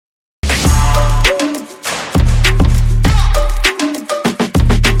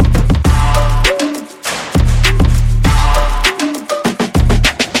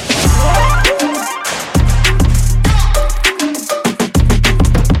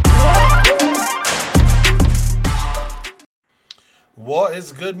What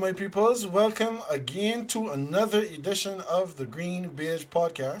is good, my peoples? Welcome again to another edition of the GreenBaje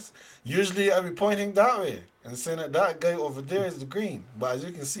podcast. Usually, I be pointing that way and saying that guy over there is the green, but as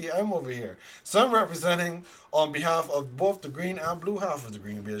you can see, I'm over here. So I'm representing on behalf of both the green and blue half of the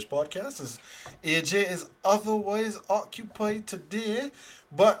GreenBaje podcast. As AJ is otherwise occupied today,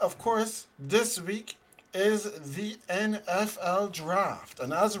 but of course, this week is the NFL draft.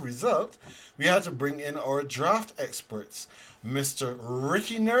 And as a result, we had to bring in our draft experts. Mr.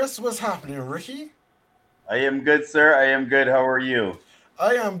 Ricky Nurse, what's happening, Ricky? I am good, sir. I am good. How are you?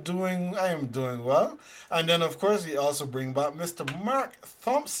 I am doing well. And then of course we also bring back Mr. Mark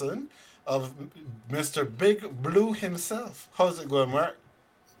Thompson of Mr. Big Blue himself. How's it going, Mark?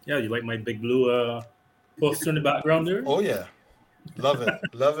 Yeah, you like my big blue poster in the background there? Oh yeah. Love it.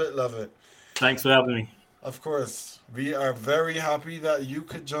 Love it. Love it. Thanks for having me. Of course. We are very happy that you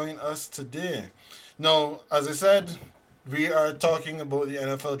could join us today. Now, as I said, we are talking about the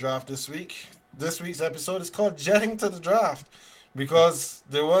NFL draft this week. This week's episode is called Jetting to the Draft because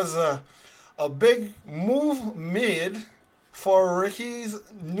there was a big move made for Ricky's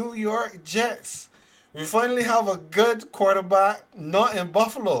New York Jets. We finally have a good quarterback, not in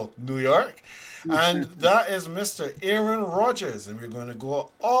Buffalo, New York, and that is Mr. Aaron Rodgers. And we're going to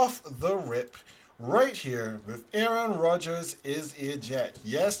go off the rip right here with Aaron Rodgers is a Jet.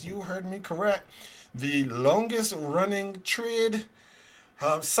 Yes, you heard me correct. The longest running trade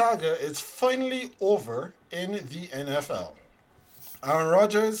saga is finally over in the NFL. Aaron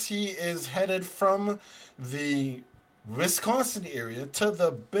Rodgers, he is headed from the Wisconsin area to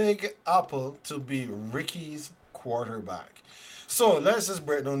the Big Apple to be Ricky's quarterback. So let's just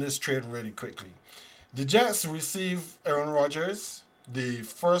break down this trade really quickly. The Jets receive Aaron Rodgers, the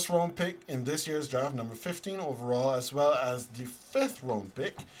first round pick in this year's draft, number 15 overall, as well as the fifth round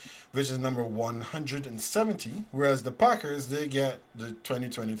pick, which is number 170. Whereas the Packers, they get the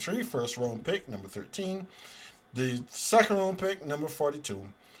 2023 first round pick, number 13, the second round pick, number 42,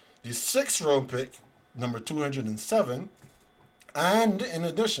 the sixth round pick, number 207, and in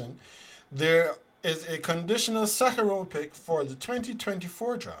addition, there is a conditional second round pick for the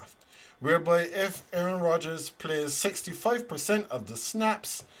 2024 draft, whereby if Aaron Rodgers plays 65% of the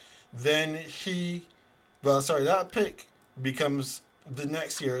snaps, then that pick becomes the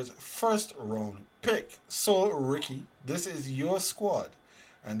next year's first round pick. So, Ricky, this is your squad,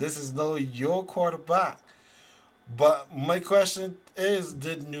 and this is now your quarterback. But my question is,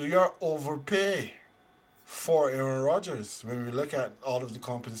 did New York overpay for Aaron Rodgers when we look at all of the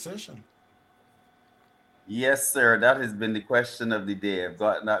compensation? Yes, sir. That has been the question of the day. I've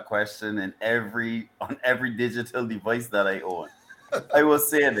gotten that question on every digital device that I own. I will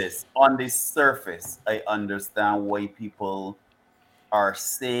say this. On the surface, I understand why people are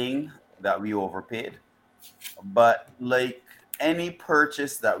saying that we overpaid. But like any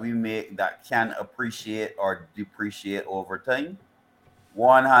purchase that we make that can appreciate or depreciate over time,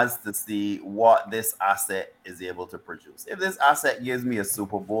 one has to see what this asset is able to produce. If this asset gives me a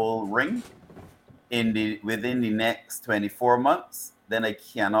Super Bowl ring within the next 24 months, then I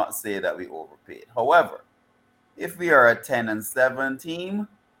cannot say that we overpaid. However, if we are a 10-7 team,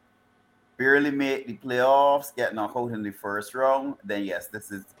 barely make the playoffs, get knocked out in the first round, then yes,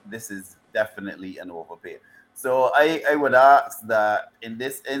 this is definitely an overpay. So I would ask that in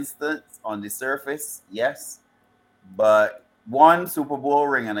this instance, on the surface, yes, but one Super Bowl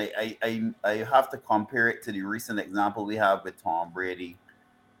ring, and I have to compare it to the recent example we have with Tom Brady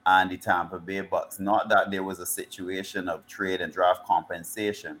and the Tampa Bay Bucks. Not that there was a situation of trade and draft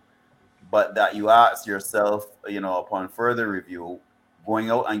compensation, but that you ask yourself, upon further review, going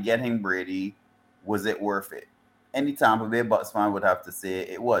out and getting Brady, was it worth it? Any Tampa Bay Bucks fan would have to say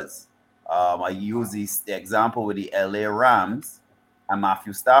it was. I use the example with the LA Rams and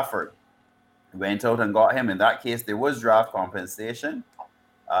Matthew Stafford. Went out and got him. In that case, there was draft compensation.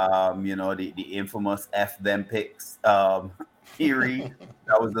 The infamous F them picks theory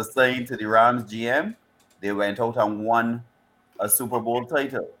that was assigned to the Rams GM. They went out and won a Super Bowl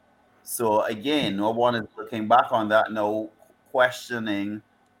title. So again, no one is looking back on that now, questioning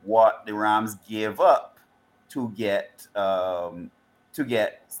what the Rams gave up to get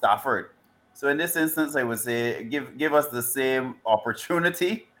Stafford. So in this instance, I would say give us the same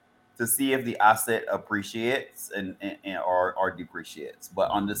opportunity to see if the asset appreciates or depreciates.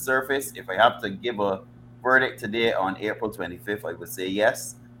 But on the surface, if I have to give a verdict today on April 25th, I would say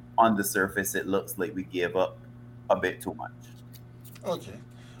yes. On the surface, it looks like we gave up a bit too much. Okay.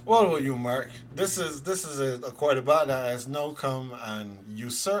 What about you, Mark? This is a quarterback that has now come and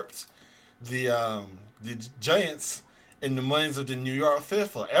usurped the Giants in the minds of the New York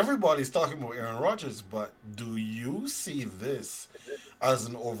faithful. Everybody's talking about Aaron Rodgers, but do you see this as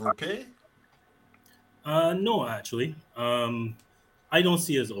an overpay? No, actually, I don't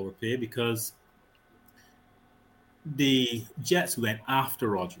see it as overpay because the Jets went after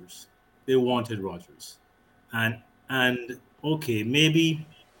Rodgers. They wanted Rodgers, and and okay, maybe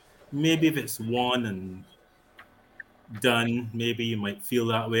if it's one and done, maybe you might feel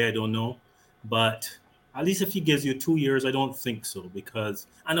that way. I don't know, but at least if he gives you 2 years, I don't think so because,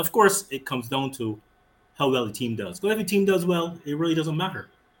 and of course, it comes down to how well the team does. Because if the team does well, it really doesn't matter,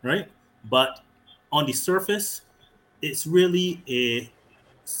 right? But on the surface, it's really a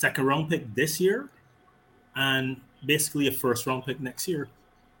second round pick this year and basically a first round pick next year.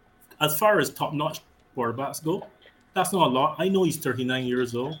 As far as top notch quarterbacks go, that's not a lot. I know he's 39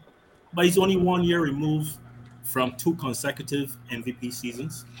 years old, but he's only 1 year removed from two consecutive MVP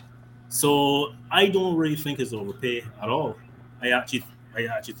seasons. So I don't really think it's overpay at all. I actually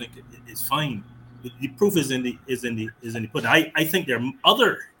think it's fine. The proof is in the pudding. I think there are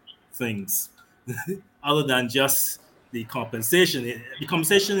other things other than just the compensation. The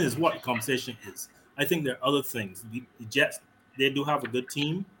compensation is what the compensation is. I think there are other things. The Jets, they do have a good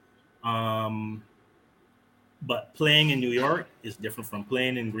team, um, but playing in New York is different from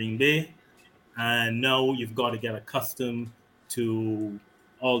playing in Green Bay. And now you've got to get accustomed to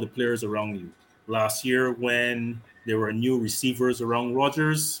all the players around you. Last year, when there were new receivers around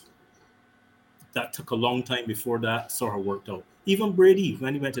Rodgers, that took a long time before that sort of worked out. Even Brady,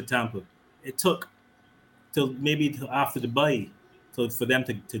 when he went to Tampa, it took till maybe till after the bye for them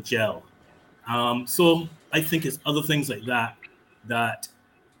to gel. So I think it's other things like that that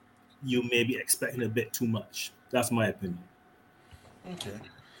you may be expecting a bit too much. That's my opinion. Okay.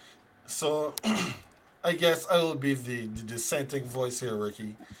 So I guess I will be the dissenting voice here,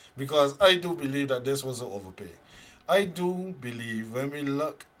 Ricky, because I do believe that this was an overpay. I do believe when we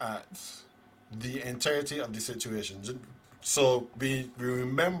look at the entirety of the situation, so we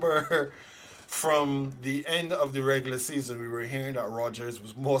remember from the end of the regular season, we were hearing that Rodgers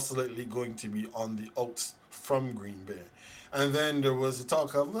was most likely going to be on the outs from Green Bay. And then there was a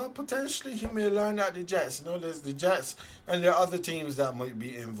talk of, well, potentially he may learn at the Jets. You know, there's the Jets and there are other teams that might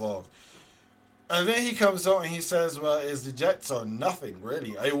be involved. And then he comes out and he says, well, it's the Jets or nothing,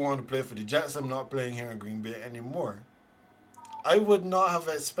 really. I want to play for the Jets. I'm not playing here in Green Bay anymore. I would not have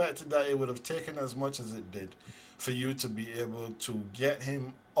expected that it would have taken as much as it did for you to be able to get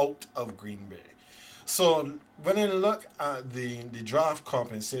him out of Green Bay. So when I look at the draft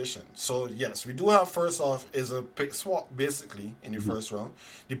compensation, so yes, we do have first off is a pick swap basically in the Mhm. first round.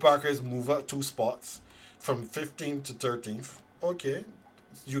 The Packers move up 2 spots from 15th to 13th. Okay,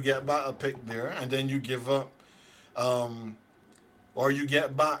 you get back a pick there, and then you give up, um, or you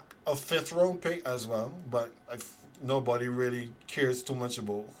get back a fifth round pick as well. But nobody really cares too much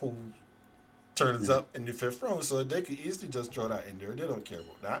about who turns Mhm. up in the fifth round, so they could easily just throw that in there. They don't care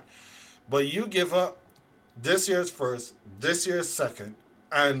about that. But you give up this year's first, this year's second,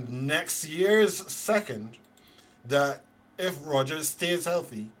 and next year's second. That if Rodgers stays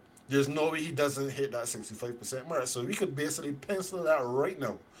healthy, there's no way he doesn't hit that 65% mark. So we could basically pencil that right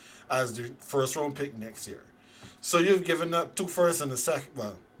now as the first round pick next year. So you've given up two firsts and a second.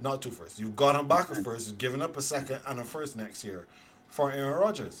 Well, not two firsts. You've got him back a first. You've given up a second and a first next year for Aaron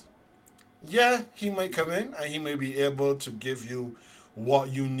Rodgers. Yeah, he might come in and he may be able to give you what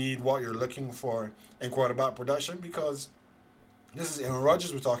you need, what you're looking for in quarterback production because this is Aaron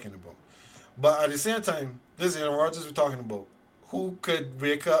Rodgers we're talking about. But at the same time, this is Aaron Rodgers we're talking about. Who could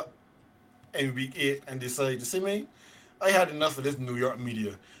wake up in week 8 and decide to say, me, I had enough of this New York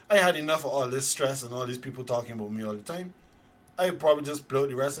media. I had enough of all this stress and all these people talking about me all the time. I probably just blow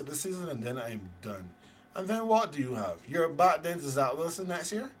the rest of the season and then I'm done. And then what do you have? You're back then to Zach Wilson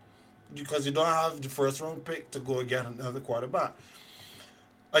next year? Because you don't have the first round pick to go get another quarterback.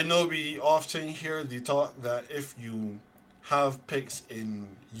 I know we often hear the talk that if you have picks in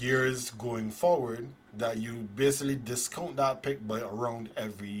years going forward, that you basically discount that pick by around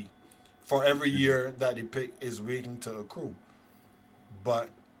every Mhm. year that the pick is waiting to accrue. But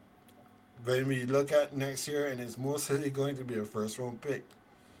when we look at next year and it's mostly going to be a first round pick,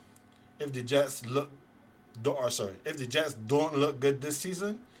 if the Jets if the Jets don't look good this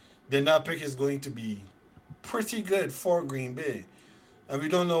season, then that pick is going to be pretty good for Green Bay. And we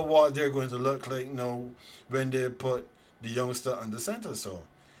don't know what they're going to look like now when they put the youngster under center. So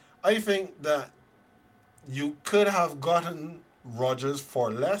I think that you could have gotten Rodgers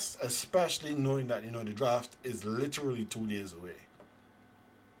for less, especially knowing that the draft is literally 2 days away.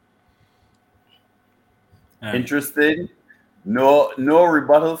 All right. Interesting. No, no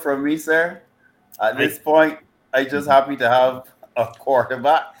rebuttal from me, sir. At I this point, I just happy to have a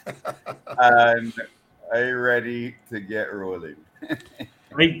quarterback, and Are you ready to get rolling?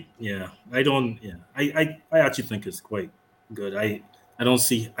 I don't I actually think it's quite good. I don't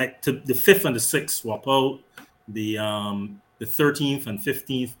see I to the fifth and the sixth swap out the 13th and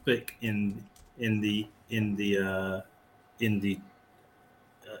 15th pick in the in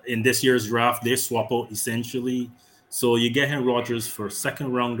this year's draft. They swap out essentially. So you get him Rodgers for a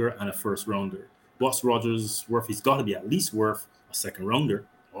second rounder and a first rounder. What's Rodgers worth? He's got to be at least worth a second rounder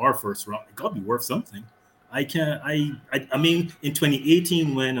or a first round. It got to be worth something. I can't. I mean, in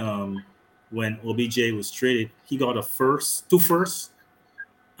 2018 when OBJ was traded, he got a first, two firsts,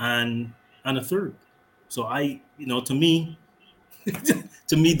 and a third. So to me,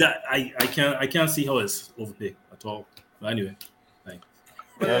 to me that I can't see how it's overpaid at all. But anyway, like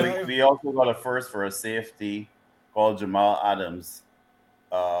But Yeah, we also got a first for a safety called Jamal Adams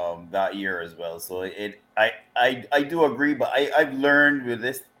that year as well. So I do agree, but I've learned with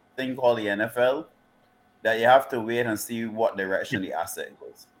this thing called the NFL that you have to wait and see what direction the asset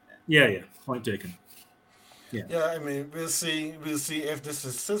goes. yeah, point taken. Yeah. yeah, I mean, we'll see if this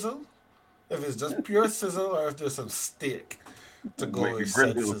is sizzle, if it's just pure sizzle, or if there's some steak to go Might be with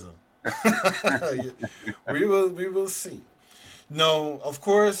said griddle. sizzle. We will see. No, of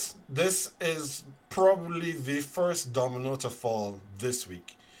course, this is probably the first domino to fall this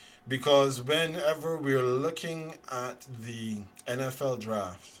week. Because whenever we're looking at the NFL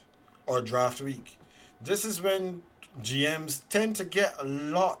draft or draft week, this is when GMs tend to get a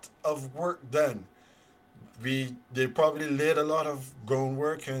lot of work done. They probably laid a lot of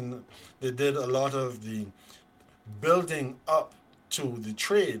groundwork and they did a lot of the building up to the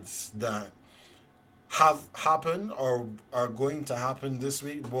trades that have happened or are going to happen this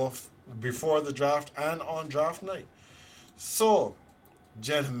week, both before the draft and on draft night. So,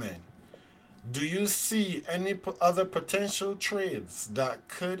 gentlemen, do you see any other potential trades that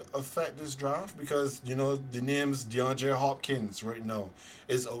could affect this draft? Because the names DeAndre Hopkins right now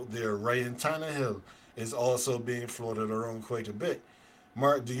is out there. Ryan Tannehill is also being floated around quite a bit.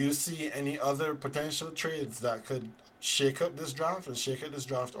 Mark, do you see any other potential trades that could shake up this draft and shake up this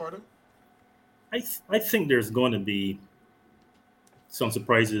draft order? I think there's going to be some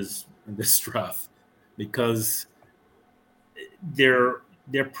surprises in this draft because they're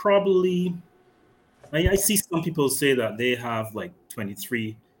probably I see some people say that they have like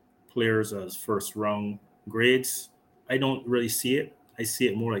 23 players as first round grades. I don't really see it. I see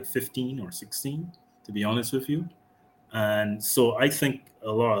it more like 15 or 16, to be honest with you. And so I think a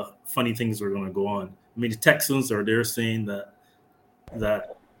lot of funny things are going to go on. I mean, the Texans are there saying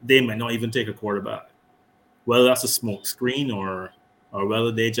that they might not even take a quarterback. Whether that's a smoke screen or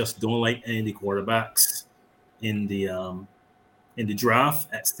whether they just don't like any of the quarterbacks in the um, in the draft,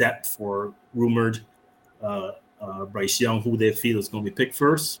 except for rumored Bryce Young, who they feel is going to be picked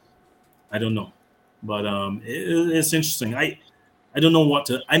first. I don't know, but it's interesting. I don't know what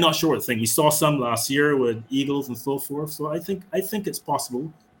to. I'm not sure what to think. We saw some last year with Eagles and so forth, so I think it's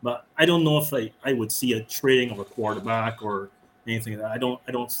possible, but I don't know if I would see a trading of a quarterback or anything like that.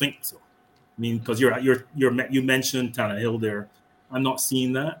 I don't think so. I mean, because you mentioned Tannehill there. I'm not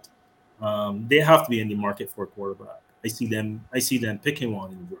seeing that. They have to be in the market for a quarterback. I see them picking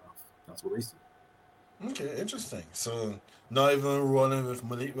one in the draft. That's what I see. Okay, interesting. So, not even rolling with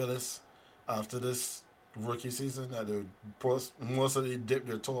Malik Willis after this rookie season that they mostly dip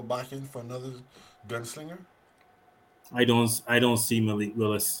their toe back in for another gunslinger? I don't see Malik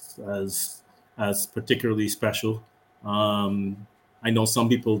Willis as particularly special. Um, I know some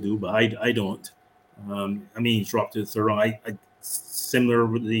people do, but I don't. I mean, he dropped to the third round. Similar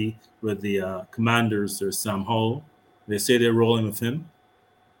with the Commanders. There's Sam Howell. They say they're rolling with him.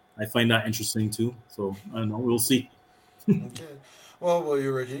 I find that interesting too. So I don't know. We'll see. Okay. Well,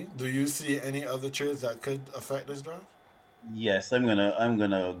 you, Ricky, do you see any other trades that could affect this draft? Yes, I'm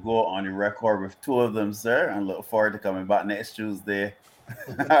gonna go on the record with two of them, sir, and look forward to coming back next Tuesday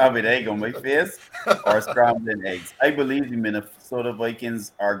with egg on my face or scrambled eggs. I believe the Minnesota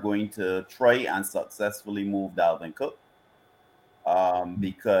Vikings are going to try and successfully move Dalvin Cook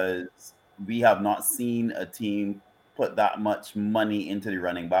because we have not seen a team put that much money into the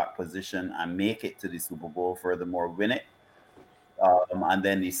running back position and make it to the Super Bowl. Furthermore, win it. And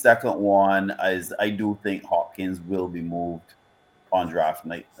then the second one is I do think Hopkins will be moved on draft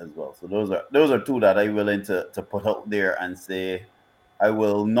night as well. So those are two that I'm willing to put out there and say I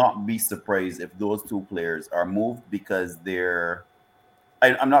will not be surprised if those two players are moved because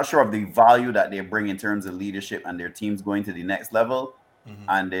I'm not sure of the value that they bring in terms of leadership and their teams going to the next level. Hmm.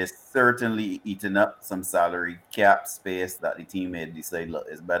 And they're certainly eating up some salary cap space that the team may decide, look,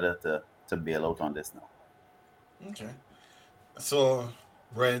 it's better to bail out on this now. Okay. So,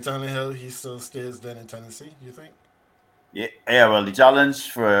 Ryan Tannehill, he still stays then in Tennessee, you think? Yeah. Well, the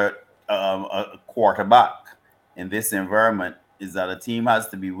challenge for a quarterback in this environment is that a team has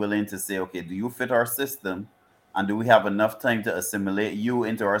to be willing to say, okay, do you fit our system? And do we have enough time to assimilate you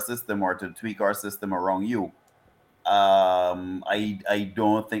into our system or to tweak our system around you? I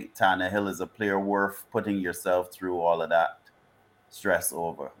don't think Tannehill is a player worth putting yourself through all of that stress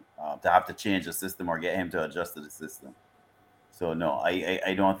over to have to change the system or get him to adjust to the system. So no,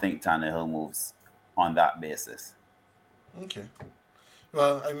 I don't think Tannehill moves on that basis. Okay.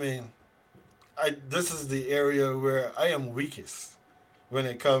 Well, I mean, I this is the area where I am weakest when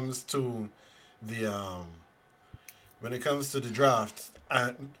it comes to the draft.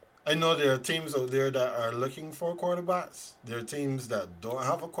 And I know there are teams out there that are looking for quarterbacks. There are teams that don't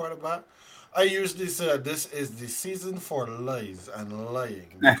have a quarterback. I usually say that this is the season for lies and lying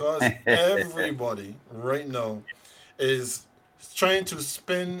because everybody right now is trying to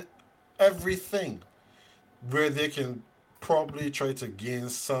spin everything where they can probably try to gain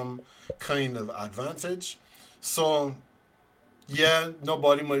some kind of advantage. So yeah,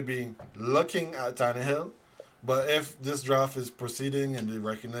 nobody might be looking at Tannehill, but if this draft is proceeding and they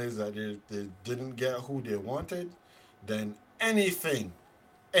recognize that they didn't get who they wanted, then anything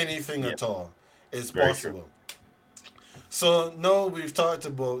Yeah, at all is very true. possible. So now we've talked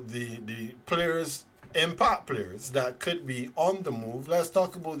about the players, impact players that could be on the move. Let's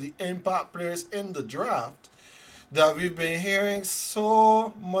talk about the impact players in the draft that we've been hearing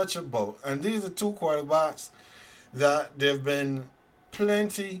so much about. And these are two quarterbacks that there've been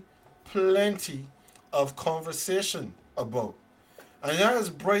plenty, plenty of conversation about. And that is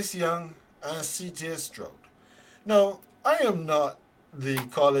Bryce Young and CJ Stroud. Now, I am not the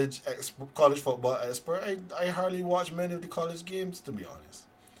college football expert. I hardly watch many of the college games, to be honest.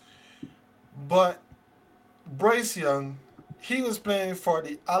 But Bryce Young, he was playing for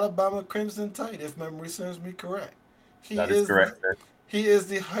the Alabama Crimson Tide, if memory serves me correct. He That is is correct, the, sir. he is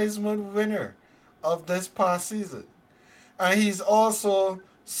the Heisman winner of this past season. And he's also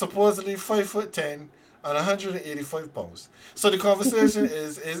supposedly 5'10" and 185 pounds. So the conversation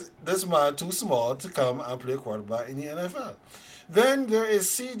is this man too small to come and play quarterback in the NFL? Then there is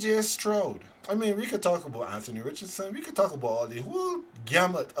CJ Stroud. I mean, we could talk about Anthony Richardson. We could talk about all the whole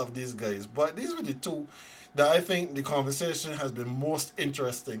gamut of these guys, but these were the two that I think the conversation has been most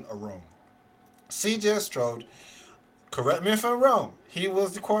interesting around. CJ Stroud, correct me if I'm wrong, he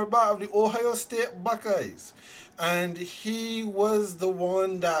was the quarterback of the Ohio State Buckeyes. And he was the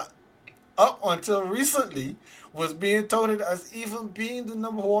one that, up until recently, was being touted as even being the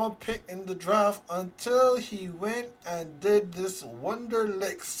number one pick in the draft until he went and did this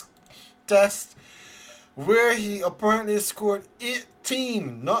Wonderlicks test where he apparently scored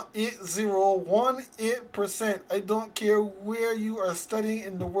 18, not 8%. I don't care where you are studying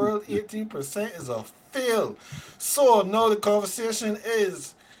in the world, 18% is a fail. So now the conversation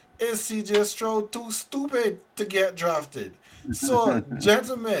is CJ Stroud too stupid to get drafted? So,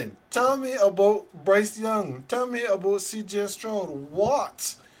 gentlemen, tell me about Bryce Young. Tell me about CJ Stroud.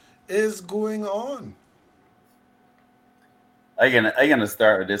 What is going on? I gonna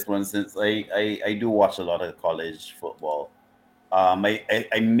start with this one since I do watch a lot of college football. I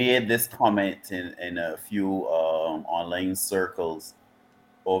made this comment in a few online circles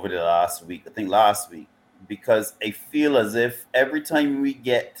over the last week. I think last week because I feel as if every time we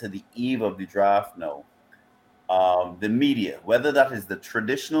get to the eve of the draft now, the media, whether that is the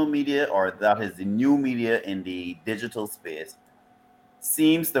traditional media or that is the new media in the digital space,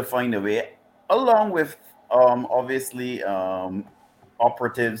 seems to find a way, along with obviously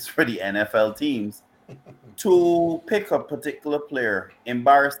operatives for the NFL teams, to pick a particular player,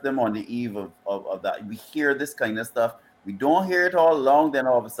 embarrass them on the eve of that. We hear this kind of stuff. We don't hear it all along, then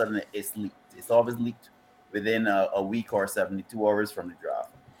all of a sudden it's leaked. It's always leaked within a week or 72 hours from the draft.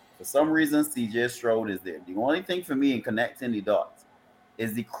 For some reason, CJ Stroud is there. The only thing for me in connecting the dots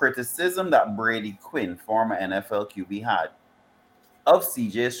is the criticism that Brady Quinn, former NFL QB, had of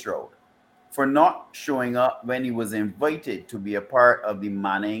CJ Stroud for not showing up when he was invited to be a part of the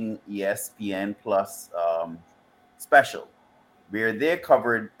Manning ESPN Plus special, where they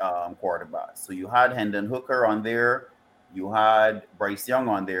covered quarterbacks. So you had Hendon Hooker on there, you had Bryce Young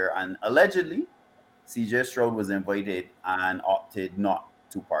on there, and allegedly CJ Stroud was invited and opted not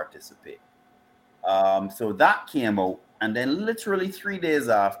to participate. So that came out, and then literally 3 days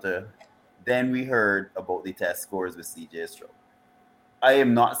after, then we heard about the test scores with CJ Stroud. I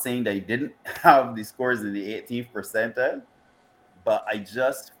am not saying that he didn't have the scores in the 18th percentile, but I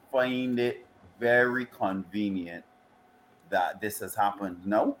just find it very convenient that this has happened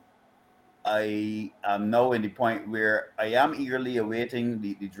now. I am now in the point where I am eagerly awaiting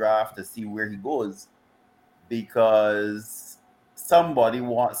the draft to see where he goes because somebody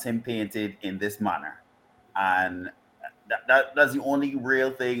wants him painted in this manner. And that's the only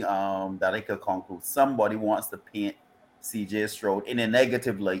real thing that I could conclude. Somebody wants to paint CJ Stroud in a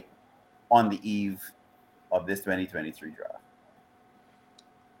negative light on the eve of this 2023 draft.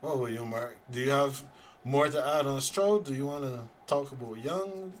 What will you, Mark? Do you have more to add on Stroud? Do you want to talk about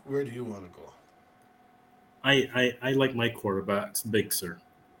Young? Where do you want to go? I like my quarterbacks big, sir.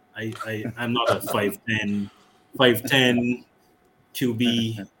 I'm not a 5'10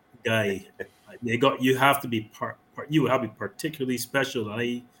 QB guy. You have to be you have to be particularly special.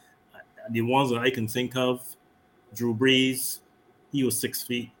 The ones that I can think of, Drew Brees, he was 6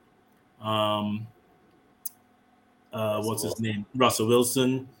 feet. Um, Russell what's his Wilson. name? Russell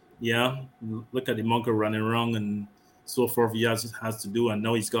Wilson. Yeah, look at the monkey running around and so forth. He has to do, and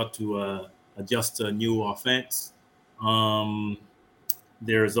now he's got to adjust to a new offense. Um,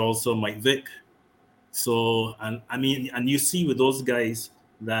 there's also Mike Vick. So, and I mean, and you see with those guys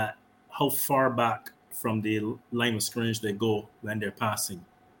that how far back from the line of scrimmage they go when they're passing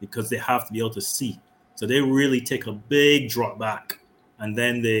because they have to be able to see. So they really take a big drop back, and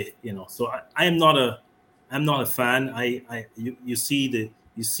then So I am not I'm not a fan. You see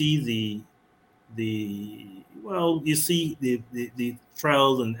you see the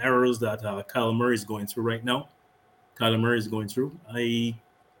trials and errors that Kyle Murray is going through right now. Kyler Murray is going through. I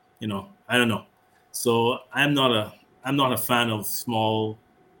don't know. So I'm not a fan of small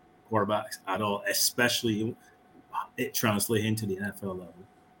quarterbacks at all, especially it translates into the NFL level.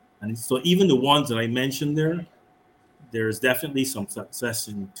 And so even the ones that I mentioned there's definitely some success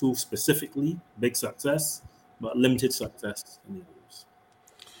in two specifically, big success, but limited success in the others.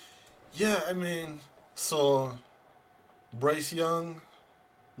 Yeah, I mean, so Bryce Young,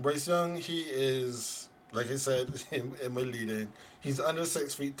 Bryce Young, he is like I said in my lead-in. He's under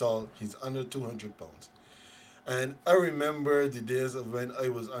 6 feet tall. He's under 200 pounds. And I remember the days of when I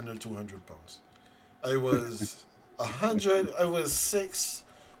was under 200 pounds. I was 100. I was 6'1",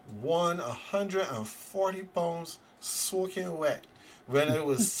 140 pounds, soaking wet when I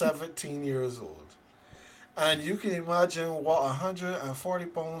was 17 years old. And you can imagine what 140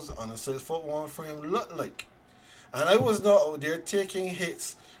 pounds on a 6'1" frame looked like. And I was not out there taking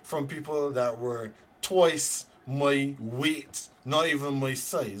hits from people that were twice my weight, not even my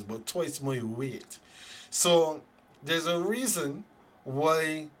size, but twice my weight. So there's a reason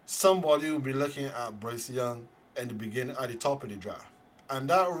why somebody will be looking at Bryce Young in the beginning at the top of the draft. And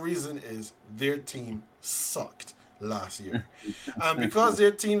that reason is their team sucked last year. And because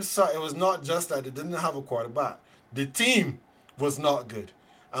their team sucked, it was not just that they didn't have a quarterback. The team was not good.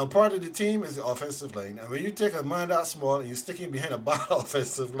 And part of the team is the offensive line. And when you take a man that small and you stick him behind a bad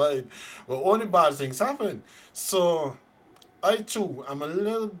offensive line, well, only bad things happen. So I too am a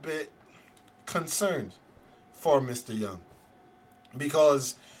little bit concerned for Mr. Young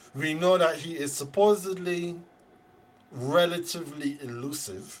because we know that he is supposedly relatively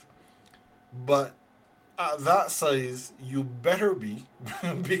elusive, but at that size, you better be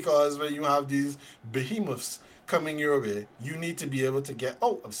because when you have these behemoths coming your way, you need to be able to get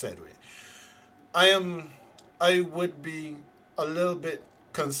out of said way. I am, I would be a little bit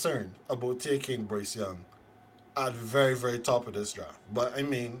concerned about taking Bryce Young at the very, very top of this draft. But I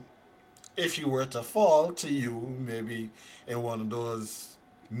mean, if you were to fall to you, maybe in one of those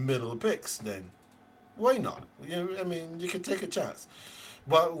middle picks, then why not? I mean, you can take a chance.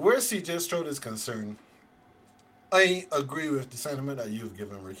 But where CJ Stroud is concerned, I agree with the sentiment that you've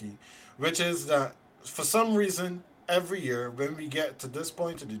given, Ricky, which is that for some reason, every year when we get to this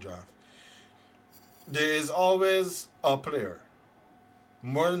point of the draft, there is always a player.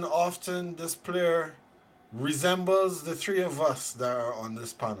 More than often, this player resembles the three of us that are on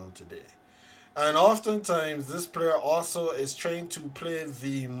this panel today. And oftentimes, this player also is trained to play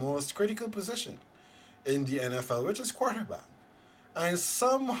the most critical position in the NFL, which is quarterback. And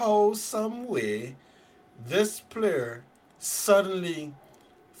somehow, some way, this player suddenly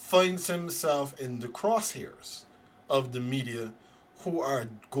finds himself in the crosshairs of the media who are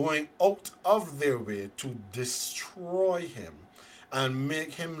going out of their way to destroy him and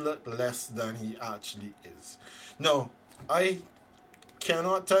make him look less than he actually is. Now, I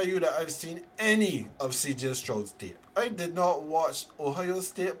cannot tell you that I've seen any of CJ Stroud's tape. I did not watch Ohio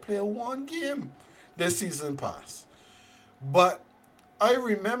State play one game this season past. But I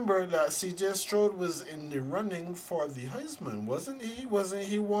remember that CJ Stroud was in the running for the Heisman, wasn't he? Wasn't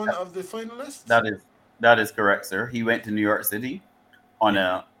he one of the finalists? That is that is correct, sir. He went to New York City on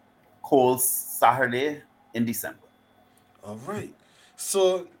Yeah. a cold Saturday in December. All right.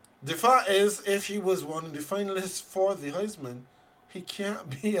 So The fact is, if he was one of the finalists for the Heisman, he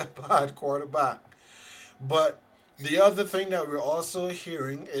can't be a bad quarterback. But the other thing that we're also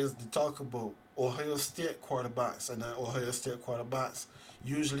hearing is the talk about Ohio State quarterbacks, and that Ohio State quarterbacks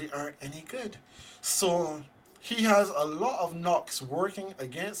usually aren't any good. So he has a lot of knocks working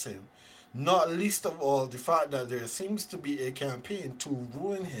against him, not least of all the fact that there seems to be a campaign to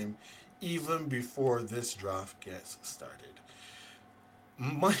ruin him even before this draft gets started.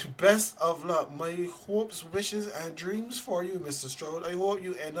 My best of luck, my hopes, wishes, and dreams for you, Mr. Stroud. I hope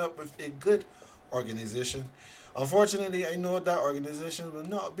you end up with a good organization. Unfortunately, I know that organization will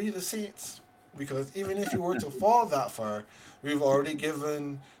not be the Saints because even if you were to fall that far, we've already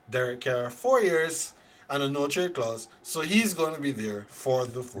given Derek Carr 4 years and a no trade clause, so he's going to be there for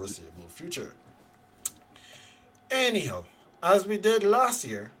the foreseeable future. Anyhow, as we did last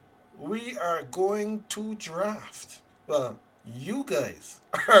year, we are going to draft. Well, you guys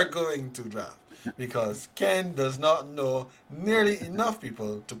are going to draft because Ken does not know nearly enough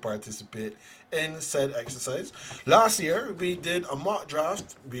people to participate in said exercise. Last year, we did a mock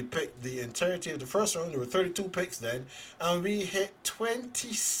draft. We picked the entirety of the first round. There were 32 picks then, and we hit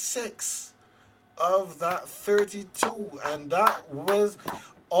 26 of that 32, and that was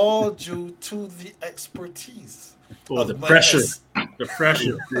all due to the expertise Oh, the of pressure. The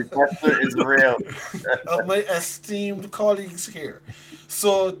pressure. The pressure is real. of my esteemed colleagues here.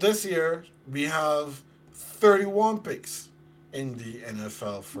 So this year we have 31 picks in the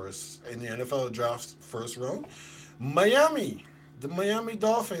NFL draft first round. Miami, the Miami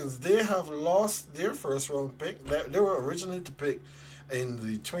Dolphins, they have lost their first round pick. They were originally to pick in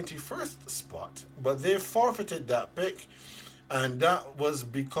the 21st spot, but they forfeited that pick, and that was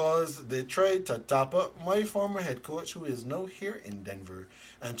because they tried to tap up my former head coach, who is now here in Denver,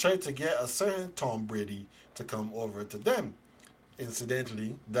 and tried to get a certain Tom Brady to come over to them.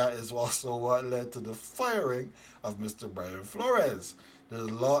 Incidentally, that is also what led to the firing of Mr. Brian Flores. There's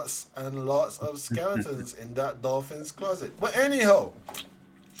lots and lots of skeletons in that Dolphins closet. But anyhow,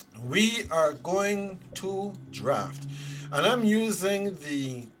 we are going to draft. And I'm using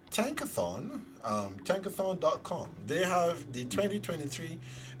the Tankathon, tankathon.com. They have the 2023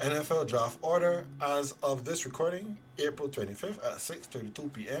 NFL draft order as of this recording, April 25th at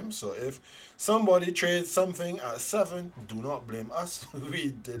 6:32 p.m. So if somebody trades something at 7, do not blame us. We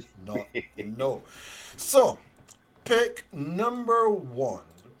did not know. So pick number one.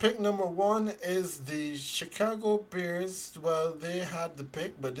 Pick number one is the Chicago Bears. Well, they had the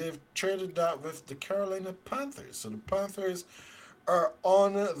pick, but they've traded that with the Carolina Panthers. So the Panthers are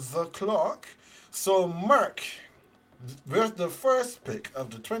on the clock. So, Mark, with the first pick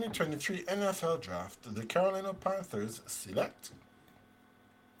of the 2023 NFL Draft, the Carolina Panthers select.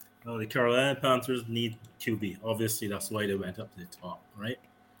 Well, the Carolina Panthers need QB. Obviously, that's why they went up to the top, right?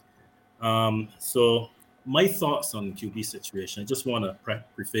 So my thoughts on the QB situation. I just want to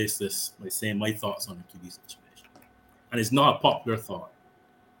preface this by saying my thoughts on the QB situation, and it's not a popular thought.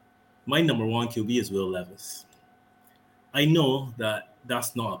 My number one QB is Will Levis. I know that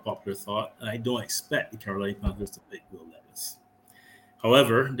that's not a popular thought, and I don't expect the Carolina Panthers to pick Will Levis.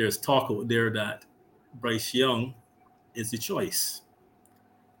 However, there's talk out there that Bryce Young is the choice.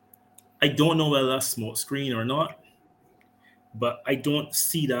 I don't know whether that's smoke screen or not, but I don't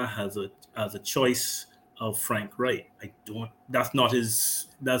see that as a choice of Frank Wright. I don't. That's not his.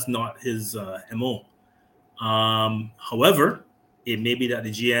 That's not his mo. However, it may be that the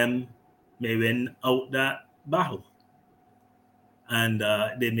GM may win out that battle, and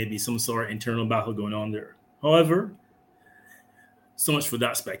there may be some sort of internal battle going on there. However, so much for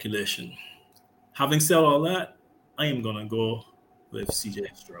that speculation. Having said all that, I am gonna go with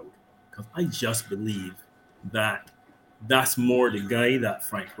CJ Stroud because I just believe that that's more the guy that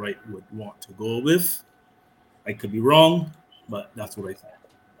Frank Wright would want to go with. I could be wrong, but that's what I think.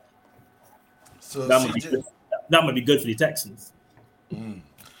 So That might be CJ, good. That might be good for the Texans.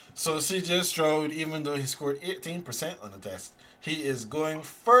 so CJ Stroud, even though he scored 18% on the test, he is going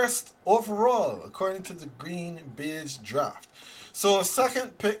first overall according to the GreenBaje draft. So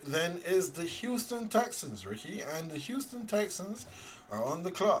second pick then is the Houston Texans, Ricky, and the Houston Texans are on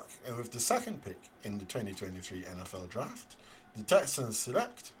the clock. And with the second pick in the 2023 NFL draft, the Texans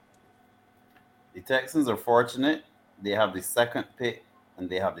select. The Texans are fortunate. They have the second pick and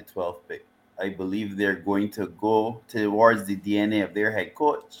they have the 12th pick. I believe they're going to go towards the DNA of their head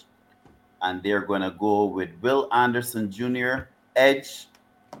coach, and they're going to go with Will Anderson Jr., edge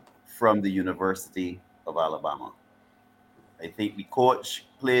from the University of Alabama. I think the coach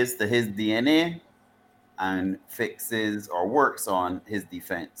plays to his DNA and fixes or works on his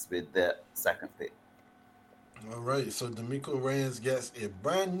defense with the second pick. All right, so D'Amico Reyes gets a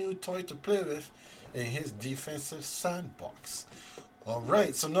brand new toy to play with in his defensive sandbox. All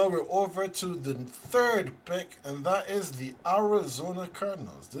right, so now we're over to the third pick, and that is the Arizona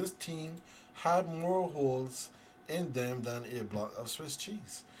Cardinals. This team had more holes in them than a block of Swiss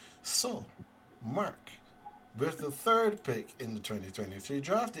cheese. So, Mark, with the third pick in the 2023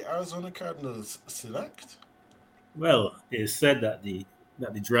 draft, the Arizona Cardinals select. Well, it's said that the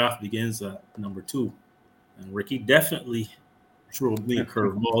draft begins at number 2, and Ricky definitely threw me a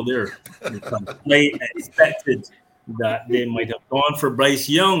curveball there because I expected that they might have gone for Bryce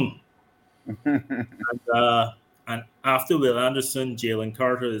Young, and after Will Anderson, Jalen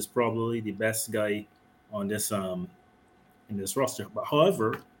Carter is probably the best guy on this in this roster. But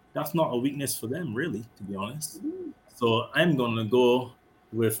however, that's not a weakness for them, really, to be honest. So I'm gonna go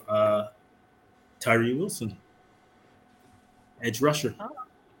with Tyree Wilson, edge rusher.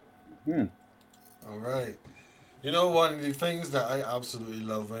 Hmm. All right. You know, one of the things that I absolutely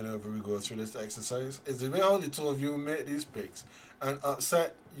love whenever we go through this exercise is the way how the two of you make these picks and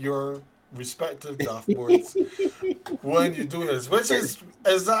upset your respective draft boards when you do this, which it is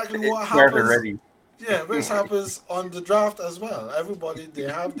exactly what started happens. already. Yeah, which happens on the draft as well. Everybody they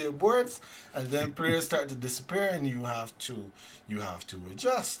have their boards, and then players start to disappear, and you have to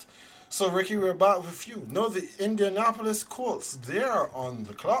adjust. So Ricky, we're back with you. No, the Indianapolis Colts they are on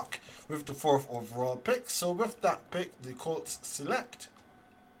the clock with the fourth overall pick. So with that pick, the Colts select.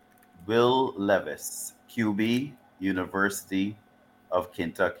 Will Levis, QB, University of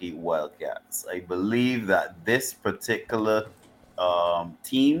Kentucky Wildcats. I believe that this particular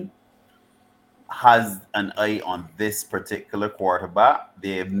team has an eye on this particular quarterback.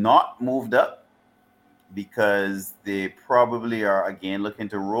 They have not moved up because they probably are again looking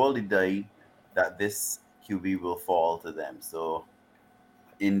to roll the die that this QB will fall to them. So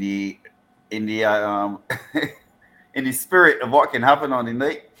in the in the in the spirit of what can happen on the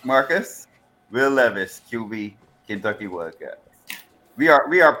night, Marcus, Will Levis, QB, Kentucky Wildcats. We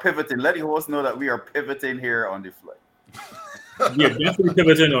are pivoting. Let the host know that we are pivoting here on the fly. We are definitely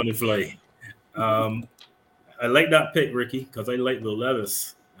pivoting on the fly. Um, I like that pick, Ricky, because I like Will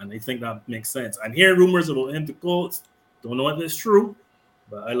Levis, and I think that makes sense. I'm hearing rumors about him to Colts. Don't know if it's true,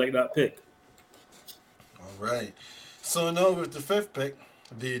 but I like that pick. All right. So now with the fifth pick,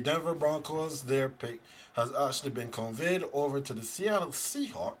 the Denver Broncos, their pick has actually been conveyed over to the Seattle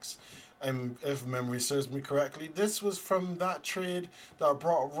Seahawks. And if memory serves me correctly, this was from that trade that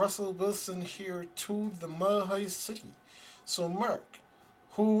brought Russell Wilson here to the Mile High City. So, Mark,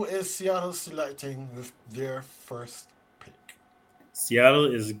 who is Seattle selecting with their first pick? Seattle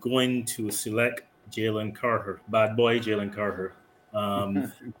is going to select Jalen Carter, bad boy Jalen Carter.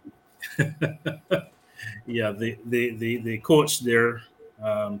 Um, yeah, the coach there,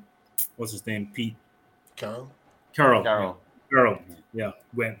 what's his name? Pete Carol? Carroll. Yeah, Carol. Carroll. Mhm. Yeah,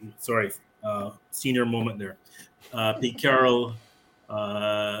 went. Sorry, senior moment there. Pete Carroll.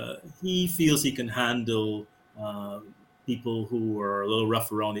 He feels he can handle uh, people who are a little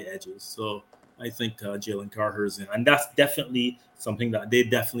rough around the edges. So I think Jalen Carter is in, and that's definitely something that they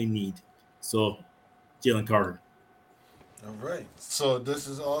definitely need. So Jalen Carter. All right. So, this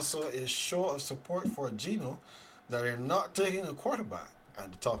is also a show of support for Gino that they're not taking a quarterback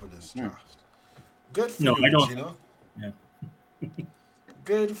at the top of this Hmm. draft. Good for No, I you, don't. Gino. Yeah.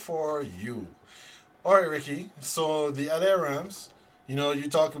 Good for you. All right, Ricky. So the LA Rams, you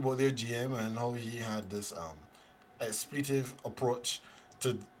talk about their GM and how he had this expletive approach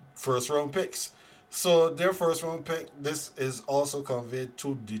to first round picks. So their first round pick, this is also conveyed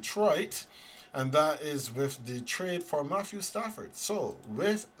to Detroit, and that is with the trade for Matthew Stafford. So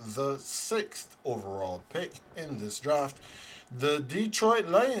with the sixth overall pick in this draft, the Detroit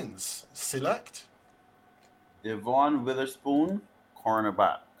Lions select. Devon Witherspoon,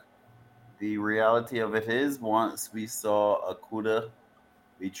 cornerback. The reality of it is, once we saw Akuda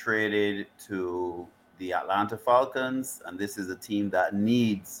be traded to the Atlanta Falcons, and this is a team that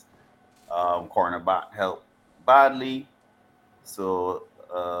needs cornerback help badly. So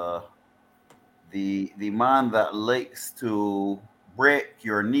the man that likes to break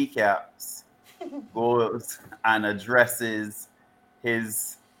your kneecaps goes and addresses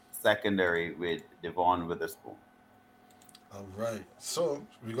his secondary with Devon Witherspoon. All right. So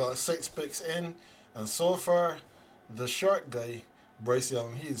we got six picks in, and so far, the short guy, Bryce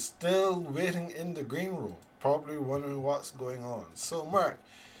Young, he's still waiting in the green room, probably wondering what's going on. So, Mark,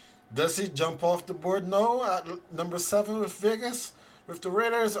 does he jump off the board now at number seven with Vegas with the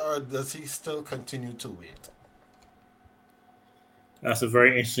Raiders, or does he still continue to wait? That's a very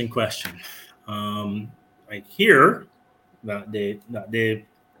interesting question. I hear that they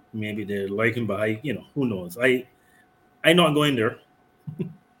Maybe they're liking by, who knows? I'm not going there.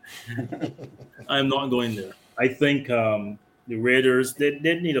 I'm not going there. I think the Raiders they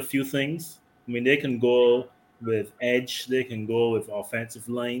need a few things. I mean, they can go with edge, they can go with offensive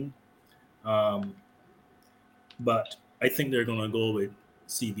line, um, but I think they're going to go with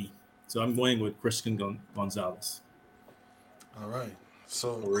CB. So I'm going with Christian Gonzalez. All right.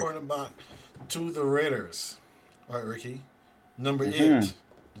 So Rick. cornerback to the Raiders. All right, Ricky. Number Mhm. 8,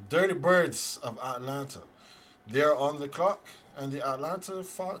 the Dirty Birds of Atlanta. They're on the clock, and the Atlanta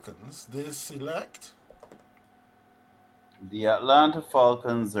Falcons, they select. The Atlanta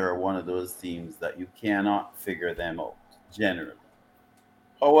Falcons are one of those teams that you cannot figure them out generally.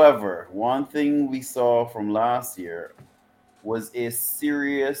 However, one thing we saw from last year was a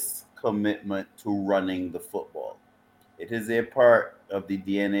serious commitment to running the football. It is a part of the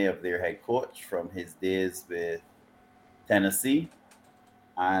DNA of their head coach from his days with Tennessee,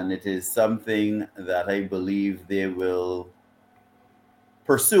 and it is something that I believe they will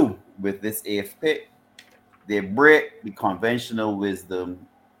pursue with this eighth pick. They break the conventional wisdom.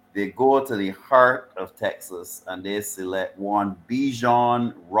 They go to the heart of Texas and they select one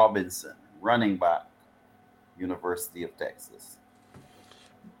Bijan Robinson, running back, University of Texas.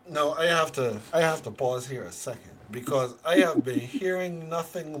 No, I have to pause here a second because I have been hearing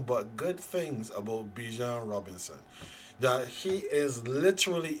nothing but good things about Bijan Robinson. That he is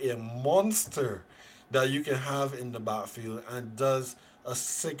literally a monster that you can have in the backfield and does a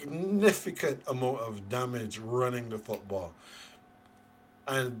significant amount of damage running the football.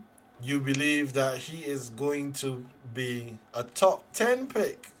 And you believe that he is going to be a top 10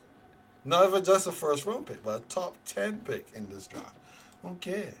 pick, not even just a first round pick, but a top 10 pick in this draft.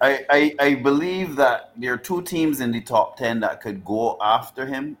 Okay. I believe that there are two teams in the top 10 that could go after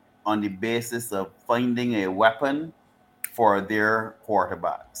him on the basis of finding a weapon for their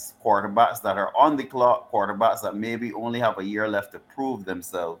quarterbacks. Quarterbacks that are on the clock, quarterbacks that maybe only have a year left to prove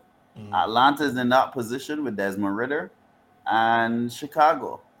themselves. Mm. Atlanta is in that position with Desmond Ritter, and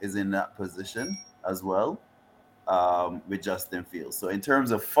Chicago is in that position as well with Justin Fields. So, in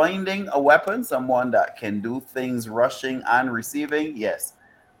terms of finding a weapon, someone that can do things rushing and receiving, yes,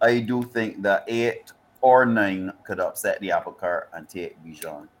 I do think that 8 or 9 could upset the apple cart and take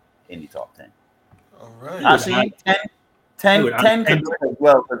Bijan in the top 10. All I right. would Actually, add, 10, I 10, would add 10 could 10. do it as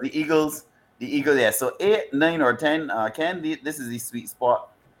well because the Eagles, yeah. So 8, 9, or 10, this is the sweet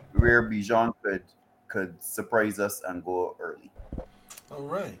spot where Bijan could surprise us and go early. All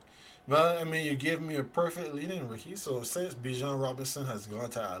right. Well, I mean, you gave me a perfect lead in, Ricky. So since Bijan Robinson has gone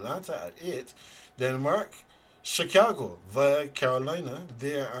to Atlanta at 8, Denmark, Chicago via Carolina,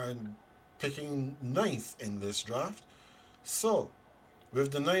 they are picking ninth in this draft. So,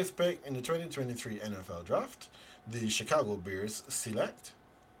 with the ninth pick in the 2023 NFL draft, the Chicago Bears select.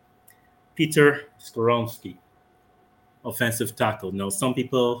 Peter Skoronsky, offensive tackle. Now, some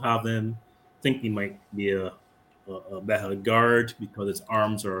people have him think he might be a better guard because his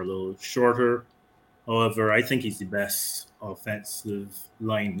arms are a little shorter. However, I think he's the best offensive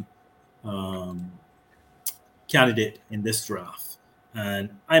line um, candidate in this draft. And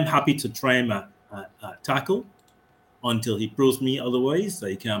I'm happy to try him at tackle until he proves me otherwise that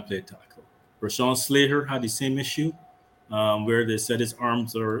he can't play tackle. Rashawn Slater had the same issue where they said his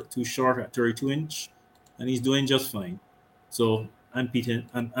arms are too short at 32-inch, and he's doing just fine. So I'm picking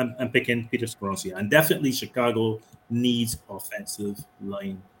Peter Skoronski. And definitely Chicago needs offensive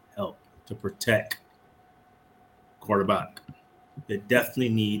line help to protect quarterback. They definitely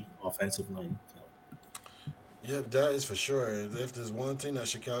need offensive line help. Yep, that is for sure. If there's one thing that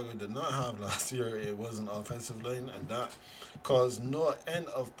Chicago did not have last year, it was an offensive line, and that caused no end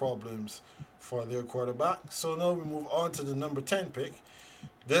of problems for their quarterback. So now we move on to the number 10 pick.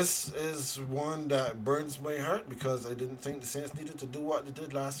 This is one that burns my heart because I didn't think the Saints needed to do what they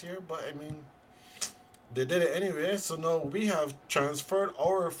did last year, but I mean, they did it anyway. So now we have transferred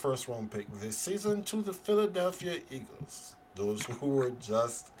our first round pick this season to the Philadelphia Eagles. Those who were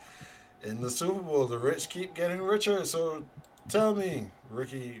just in the Super Bowl. The rich keep getting richer. So tell me,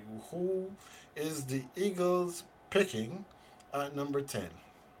 Ricky, who is the Eagles picking at number 10?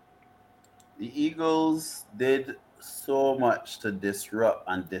 The Eagles did so much to disrupt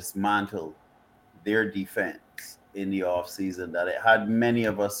and dismantle their defense in the offseason that it had many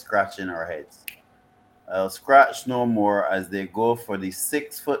of us scratching our heads. I'll scratch no more as they go for the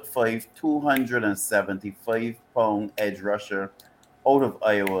 6'5", 275-pound edge rusher out of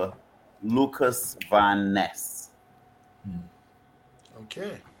Iowa, Lucas Van Ness. Hmm.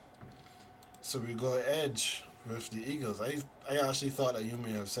 Okay. So we go edge with the Eagles. I actually thought that you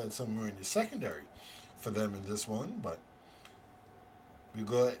may have said somewhere in the secondary for them in this one, but We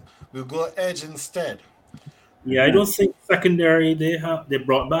go we'll go edge instead. Yeah, I don't think secondary they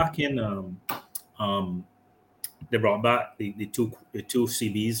brought back in um they brought back the two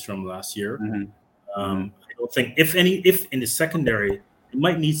CBs from last year. Mm-hmm. Mm-hmm. I don't think if in the secondary they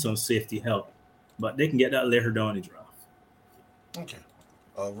might need some safety help, but they can get that later down the draft. Okay.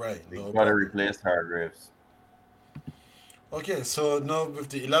 All right, They no got to problem. replace Hargraves. Okay, so now with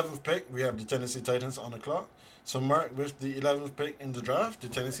the 11th pick, we have the Tennessee Titans on the clock. So, Mark, with the 11th pick in the draft, the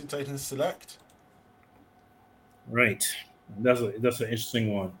Tennessee Titans select. Right. That's an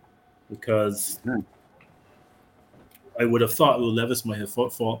interesting one because Mhm. I would have thought Will Levis might have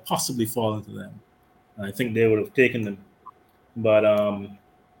possibly fallen to them. I think they would have taken them, but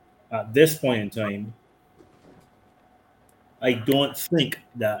at this point in time, I don't think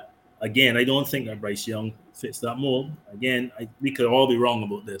that. Again, I don't think that Bryce Young fits that mold. Again, we could all be wrong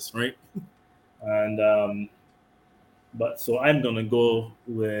about this, right? And but so I'm gonna go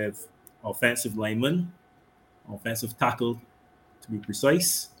with offensive lineman, offensive tackle to be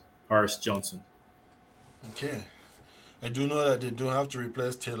precise, Horace Johnson. Okay. I do know that they do have to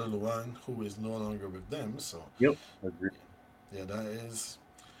replace Taylor Lewan, who is no longer with them. So, Yep. Agreed. yeah,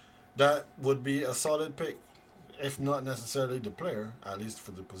 that would be a solid pick, if not necessarily the player, at least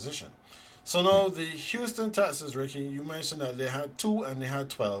for the position. So now the Houston Texans, Ricky, you mentioned that they had 2 and they had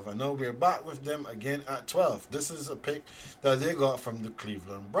 12. And now we're back with them again at 12. This is a pick that they got from the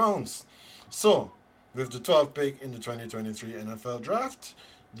Cleveland Browns. So, with the 12th pick in the 2023 NFL Draft,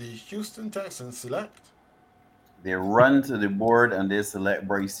 the Houston Texans select. They run to the board and they select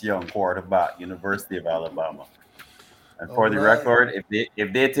Bryce Young, quarterback, University of Alabama. And All for the right. record,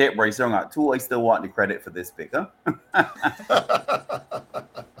 if they take Bryce Young at 2, I still want the credit for this pick, huh?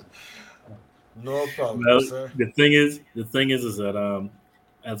 No problem, Well, sir. the thing is that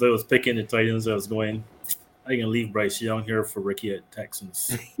as I was picking the Titans, I was going, I can leave Bryce Young here for Ricky at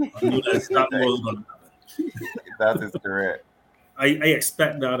Texans. I knew that was going to happen. That is correct. I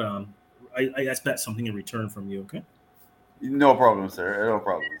expect that I expect something in return from you. Okay. No problem, sir. No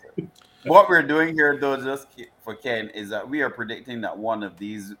problem, sir. What we're doing here, though, just for Ken, is that we are predicting that one of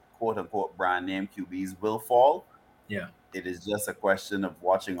these quote unquote brand name QBs will fall. Yeah. It is just a question of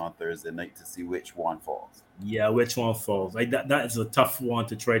watching on Thursday night to see which one falls. Yeah. Which one falls? That is a tough one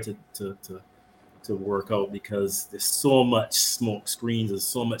to try to work out because there's so much smoke screens, there's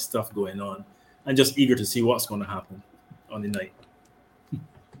so much stuff going on. I'm just eager to see what's going to happen on the night.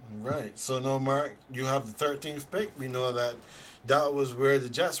 Right. So now, Mark, you have the 13th pick. We know that that was where the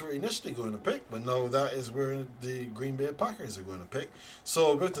Jets were initially going to pick, but no, that is where the Green Bay Packers are going to pick.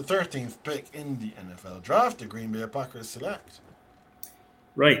 So with the 13th pick in the NFL draft, the Green Bay Packers select.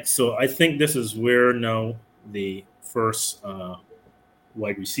 Right. So I think this is where now the first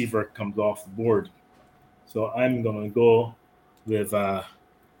wide receiver comes off the board. So I'm going to go with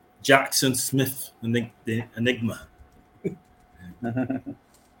Jackson Smith, the Enigma.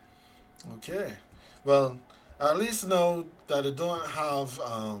 Okay. Well, at least know that they don't have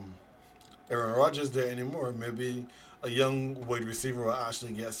Aaron Rodgers there anymore. Maybe a young wide receiver will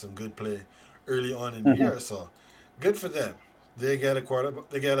actually get some good play early on in the year. So good for them. They get a quarter.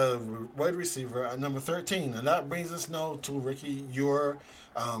 They get a wide receiver at number 13, and that brings us now to Ricky, your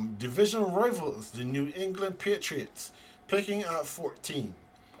division rivals, the New England Patriots, picking at 14.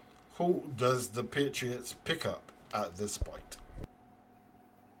 Who does the Patriots pick up at this point?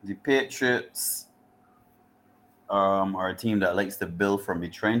 The Patriots are a team that likes to build from the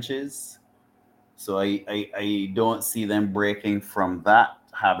trenches. So I don't see them breaking from that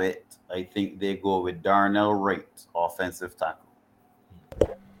habit. I think they go with Darnell Wright, offensive tackle.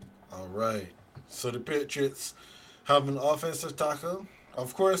 All right. So the Patriots have an offensive tackle.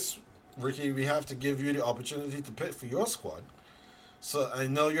 Of course, Ricky, we have to give you the opportunity to pick for your squad. So I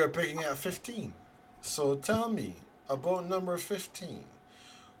know you're picking at 15. So tell me about number 15.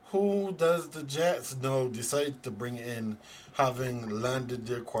 Who does the Jets know decide to bring in, having landed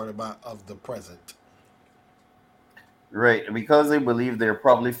their quarterback of the present? Right, because I believe there are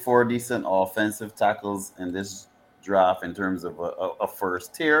probably 4 decent offensive tackles in this draft in terms of a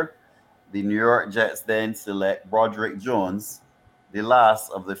first tier. The New York Jets then select Broderick Jones, the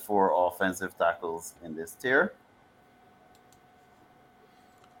last of the 4 offensive tackles in this tier.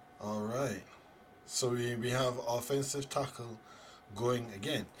 All right. So we have offensive tackle going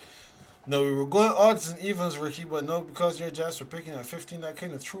again. No, we were going odds and evens, Ricky, but no, because your Jets were picking at 15, that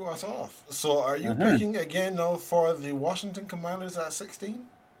kind of threw us off. So are you Mhm. picking again now for the Washington Commanders at 16?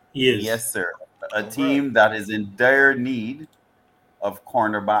 He is. Yes, sir. A All right. team that is in dire need of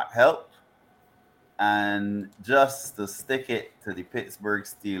cornerback help. And just to stick it to the Pittsburgh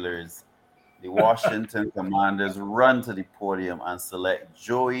Steelers, The Washington Commanders run to the podium and select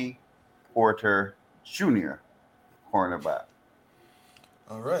Joey Porter Jr., cornerback.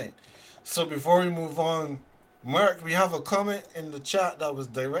 All right. So before we move on, Mark, we have a comment in the chat that was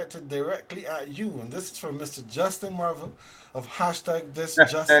directed directly at you, and this is from Mr. Justin Marvel of hashtag this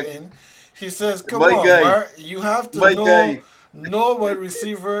just in. He says, "Come My on, guy, Mark, you have to my guy. know what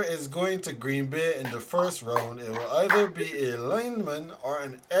receiver is going to Green Bay in the first round. It will either be a lineman or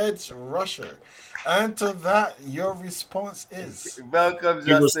an edge rusher." And to that, your response is. Welcome,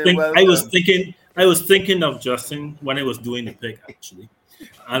 I was Justin. think I was Welcome. thinking I was thinking of Justin when I was doing the pick actually,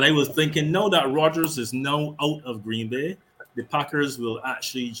 and I was thinking now that Rodgers is now out of Green Bay, the Packers will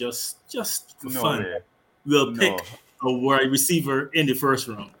actually just for No fun way. will pick No. a wide receiver in the first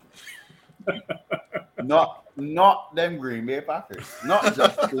round. Not them Green Bay Packers. Not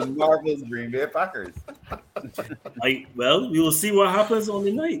Justin Marvel's Green Bay Packers. We will see what happens on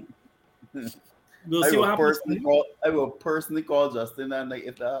the night. We'll see what happens. I will personally call Justin that night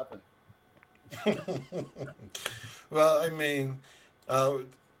if that happens. Well, I mean, uh,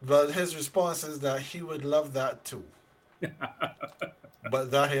 but his response is that he would love that too,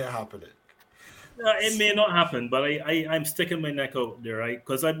 but that ain't happening. It may not happen, but I'm sticking my neck out there, right?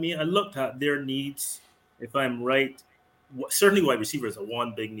 Because I mean, I looked at their needs. If I'm right, certainly wide receiver is a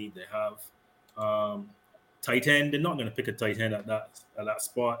one big need they have. Um, Tight end, they're not going to pick a tight end at that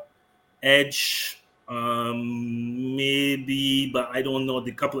spot. Edge, maybe, but I don't know.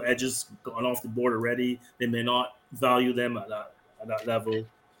 The couple of edges gone off the board already. They may not value them at that level.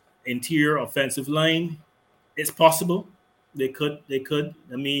 Interior offensive line, it's possible. They could.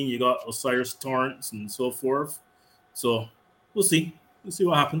 I mean, you got Osiris Torrance and so forth. So we'll see. We'll see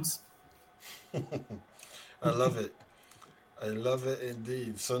what happens. I love it. I love it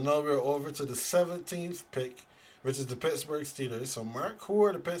indeed. So now we're over to the 17th pick, which is the Pittsburgh Steelers. So, Mark, who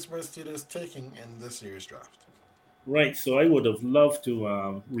are the Pittsburgh Steelers taking in this year's draft? Right. So I would have loved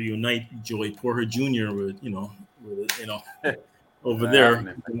to reunite Joey Porter Jr. with over Not there,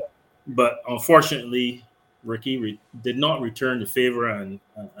 happening. but unfortunately, Ricky did not return the favor and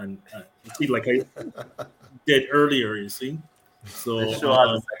see like I did earlier. You see. So This show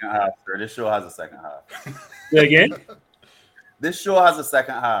has a second half, sir. This show has a second half. say again. This show has a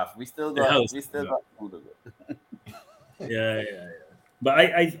second half. We still It got has, we still yeah. got food of it. Yeah. But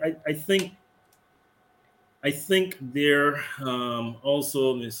I think they're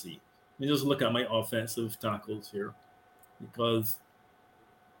also. Let me see. Let me just look at my offensive tackles here because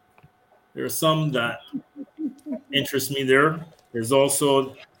there are some that interest me there. There's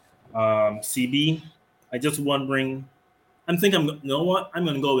also CB. I just wondering. I'm thinking. You know what? I'm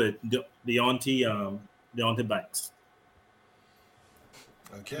going to go with Deontay Banks.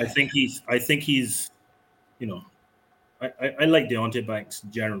 I Okay. think he's. I think he's. You know, I like Deontay Banks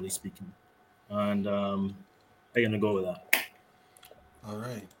generally speaking, and I'm going to go with that. All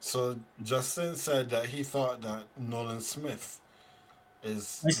right. So, Justin said that he thought that Nolan Smith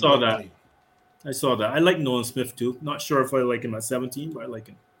is I saw that. likely. I like Nolan Smith too. Not sure if I like him at 17, but I like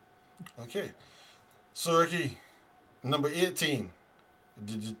him. Okay. So, Ricky, number 18,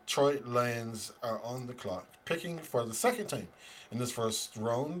 the Detroit Lions are on the clock, picking for the second time in this first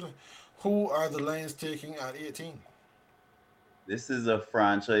round. Who are the Lions taking at 18? This is a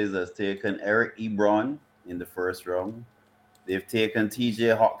franchise that's taken Eric Ebron in the first round. They've taken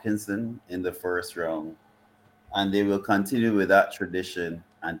TJ Hawkinson in the first round. And they will continue with that tradition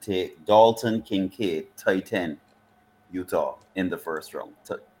and take Dalton Kincaid, tight end, Utah, in the first round.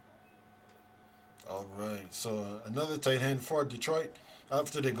 All right. So, another tight end for Detroit.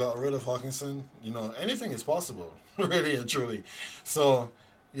 After they got rid of Hawkinson, anything is possible, really and truly. So,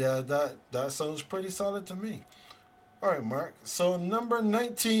 yeah, that sounds pretty solid to me. All right, Mark. So number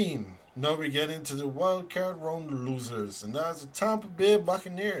 19. Now we get into the wild card round losers, and that's the Tampa Bay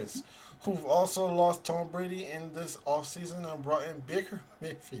Buccaneers, who've also lost Tom Brady in this offseason and brought in Baker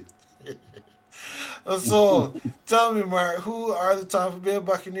Mayfield. So tell me, Mark, who are the Tampa Bay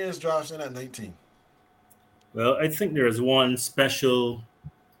Buccaneers drafting at 19? Well, I think there is one special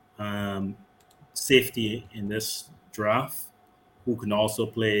um, safety in this draft who can also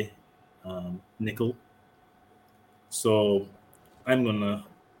play nickel. So I'm gonna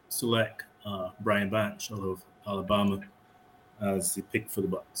select Brian Batch out of Alabama as the pick for the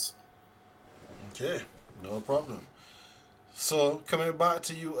Bucks. Okay, no problem. So coming back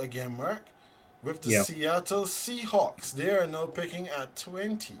to you again, Mark, with the Yeah. Seattle Seahawks, they are now picking at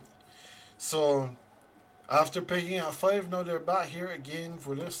 20. So after picking at 5, now they're back here again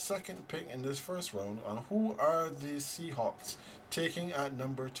for their second pick in this first round. And who are the Seahawks taking at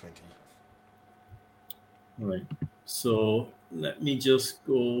number 20? All right. So let me just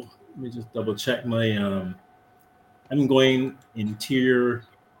go Let me just double check my. I'm going interior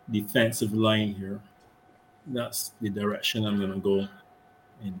defensive line here. That's the direction I'm gonna go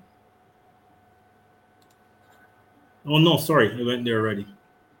in. Oh no, sorry, I went there already.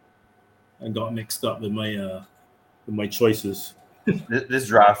 I got mixed up with my choices. This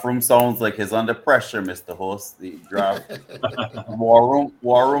draft room sounds like it's under pressure, Mr. Host. The draft war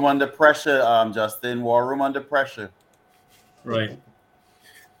room under pressure. Justin, war room under pressure. Right.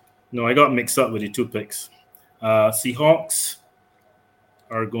 No, I got mixed up with the two picks. Seahawks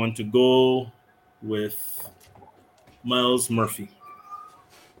are going to go with Miles Murphy,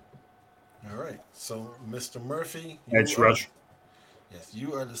 All right. So, Mr. Murphy, edge rush.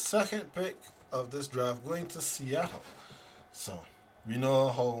 you are the second pick of this draft going to Seattle. So, we know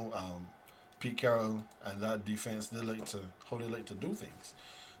how Pete Carroll and that defense they like to do things.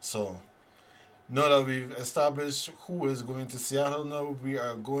 So, now that we've established who is going to Seattle, now we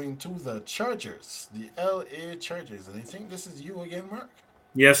are going to the Chargers, the LA Chargers. And I think this is you again, Mark.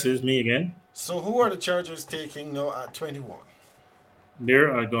 Yes, it's me again. So, who are the Chargers taking now at 21?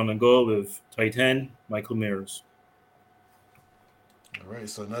 There, I'm gonna go with tight end Michael Myers. All right,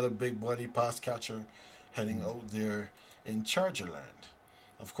 so another big body pass catcher heading out there in Chargerland.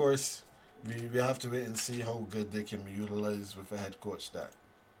 Of course, we have to wait and see how good they can be utilized with a head coach that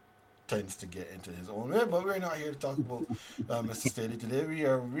tends to get into his own way. But we're not here to talk about Mr. Staley today. We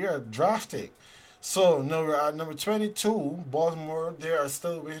are drafting. So now we're at number 22. Baltimore, they are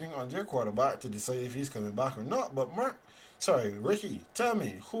still waiting on their quarterback to decide if he's coming back or not. But Ricky, tell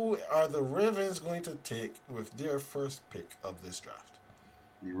me, who are the Ravens going to take with their first pick of this draft?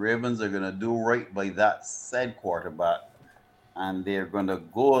 The Ravens are gonna do right by that said quarterback, and they're gonna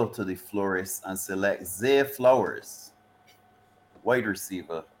go to the florist and select Zay Flowers, wide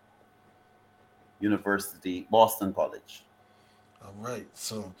receiver, University Boston College. All right,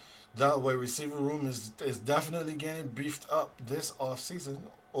 so that wide receiver room is definitely getting beefed up this offseason.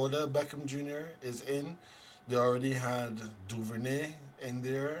 Odell Beckham Jr. is in. They already had Duvernay in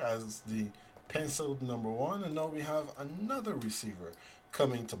there as the penciled number one, and now we have another receiver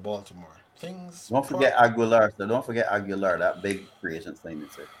coming to Baltimore. Things Don't pro- forget Aguilar. So don't forget Aguilar, that big creation signing,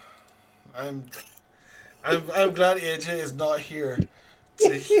 sir. I'm I'm glad AJ is not here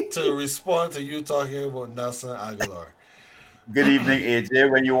to respond to you talking about Nelson Aguilar. Good evening,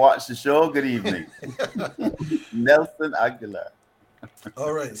 AJ. When you watch the show, good evening. Nelson Aguilar.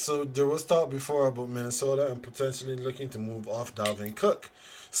 All right, so there was talk before about Minnesota and potentially looking to move off Dalvin Cook.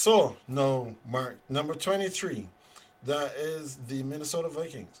 So, no, Mark, number 23, that is the Minnesota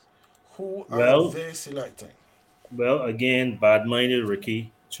Vikings. Who are Well, they selecting? well, again, bad-minded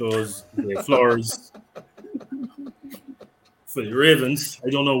Ricky chose the Flores for the Ravens. I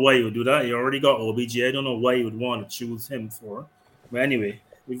don't know why he would do that. He already got OBJ. I don't know why he would want to choose him for. But anyway,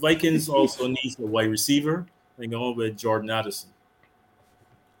 the Vikings also need a wide receiver. They're going with Jordan Addison.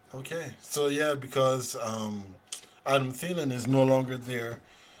 Okay, so yeah, because Adam Thielen is no longer there,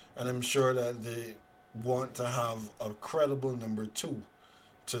 and I'm sure that they want to have a credible number two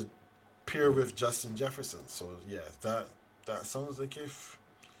to pair with Justin Jefferson. So yeah, that sounds like if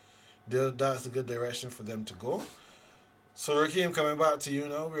that's a good direction for them to go. So Raheem, coming back to you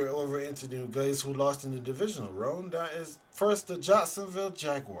now, we're over into the guys who lost in the divisional round. That is first the Jacksonville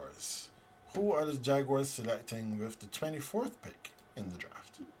Jaguars. Who are the Jaguars selecting with the 24th pick in the draft?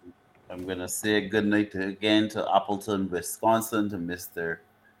 I'm gonna say good night again to Appleton, Wisconsin, to Mr.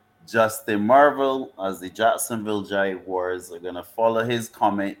 Justin Marvel, as the Jacksonville Jaguars are gonna follow his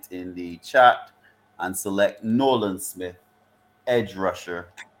comment in the chat and select Nolan Smith, edge rusher,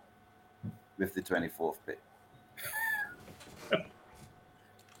 with the 24th pick.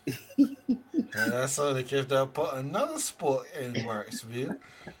 And that's how they give that put another spot in Mark's view.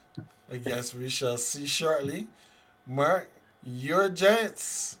 I guess we shall see shortly. Mark, your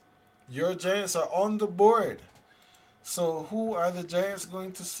Giants are on the board. So who are the Giants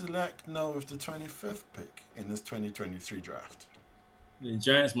going to select now with the 25th pick in this 2023 draft? The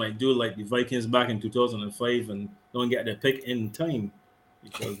Giants might do like the Vikings back in 2005 and don't get their pick in time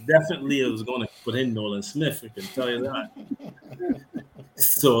because definitely it was going to put in Nolan Smith. I can tell you that.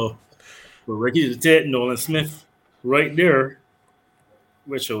 So for Ricky to take Nolan Smith right there,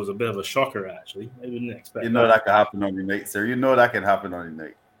 which was a bit of a shocker actually. I wouldn't expect You know that. that can happen on the night, sir. You know that can happen on the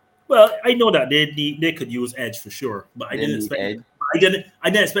night. Well, I know that they could use edge for sure, but I They didn't need expect edge. I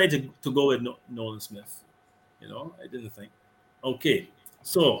didn't expect to go with Nolan Smith. You know, I didn't think. Okay,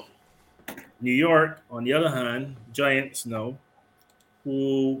 so New York, on the other hand, Giants now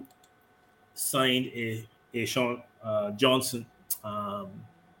who signed a Sean Johnson um,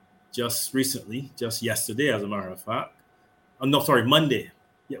 just recently, just yesterday, as a matter of fact. Oh, no, sorry, Monday.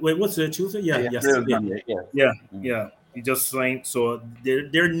 Yeah, wait, what's the Tuesday? Yeah, Yes, yes, it was yeah, Monday. Yes. yeah, Mm. yeah. You just signed. So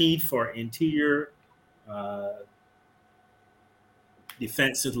their need for interior uh,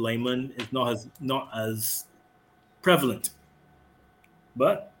 defensive lineman is not as prevalent.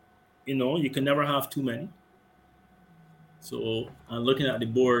 But you can never have too many. So I'm looking at the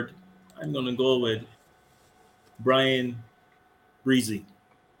board. I'm gonna go with Brian Breezy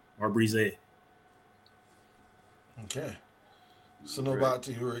or Breeze. Okay. So now Right. back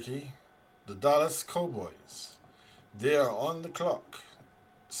to you, Ricky. The Dallas Cowboys. They are on the clock.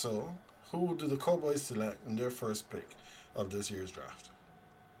 So, who do the Cowboys select in their first pick of this year's draft?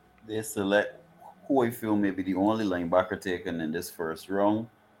 They select who I feel may be the only linebacker taken in this first round.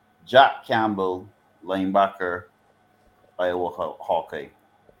 Jack Campbell, linebacker, Iowa Hawkeye.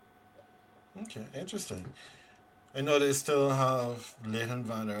 Okay, interesting. I know they still have Leighton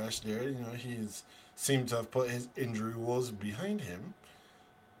Van Der Esch there. He's seemed to have put his injury woes behind him.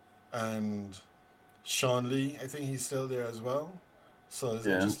 And Sean Lee, I think he's still there as well. So it's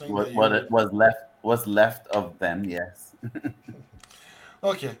Yeah, interesting that what you. it was left of them. Yes.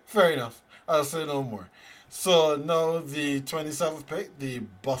 Okay, fair enough. I'll say no more. So now the 27th pick, the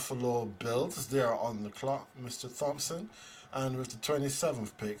Buffalo Bills, they are on the clock, Mr. Thompson. And with the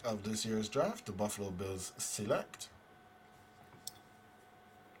 27th pick of this year's draft, the Buffalo Bills select.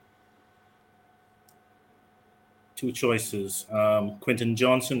 Two choices. Quentin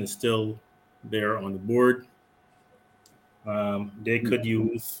Johnson is still there on the board. They could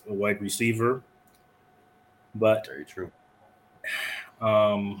use a wide receiver, but Very true.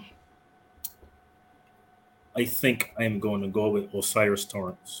 um, I think I'm going to go with Osiris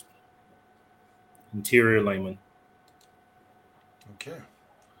Torrance, interior lineman, Okay,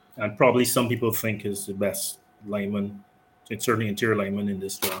 and probably some people think is the best lineman. It's certainly interior lineman in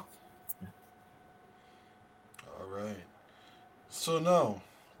this draft. all right. So now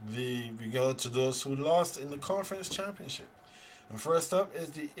we go to those who lost in the conference championship. And first up is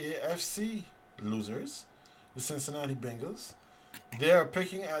the AFC losers, the Cincinnati Bengals. They are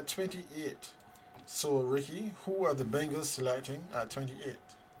picking at 28. So, Ricky, who are the Bengals selecting at 28?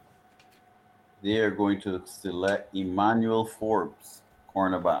 They are going to select Emmanuel Forbes,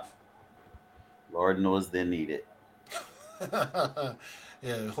 cornerback. Lord knows they need it.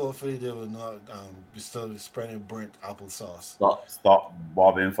 Yeah, hopefully they will not be still spreading burnt applesauce. Stop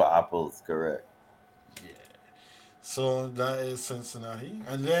bobbing for apples. Correct. Yeah. So that is Cincinnati.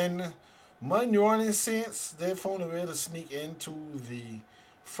 And then my New Orleans Saints, they found a way to sneak into the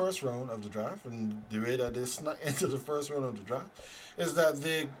first round of the draft. And the way that they snuck into the first round of the draft is that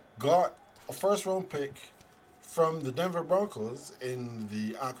they got a first round pick from the Denver Broncos in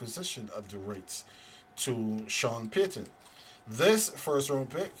the acquisition of the rights to Sean Payton. This first round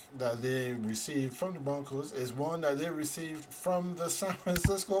pick that they received from the Broncos is one that they received from the San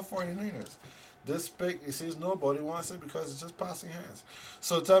Francisco 49ers. This pick, it says nobody wants it because it's just passing hands.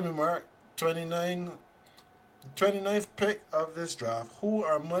 So tell me, Mark, 29th pick of this draft, who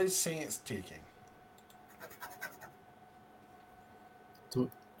are my Saints taking?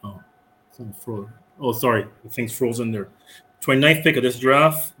 Oh, oh, sorry, the thing's frozen there. 29th pick of this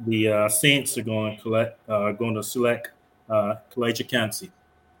draft, the Saints are going to select Kalijah Cansey,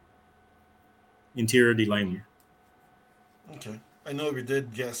 interior D lineman. Okay. I know we did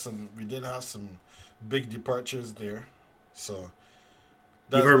have some big departures there. So You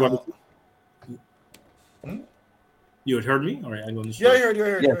that's heard what all. Hmm? you had heard me? All right, I'm going to Yeah, I share. heard you, I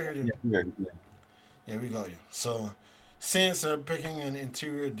heard you, Yes. I heard you. Yes. Yes. Yes. Yeah, we got you. So, Saints are picking an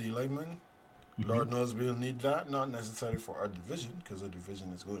interior D lineman. Hmm. Lord knows we'll need that, not necessarily for our division, because our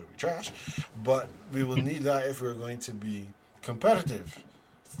division is going to be trash, but we will need that if we're going to be competitive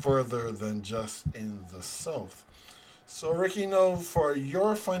further than just in the South. So, Ricky, now for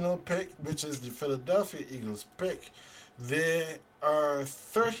your final pick, which is the Philadelphia Eagles pick, they are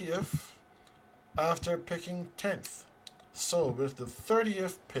 30th after picking 10th. So, with the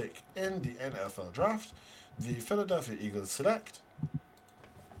 30th pick in the NFL draft, the Philadelphia Eagles select.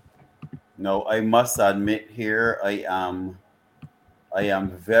 No, I must admit here, I am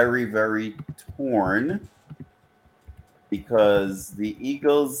very, very torn because the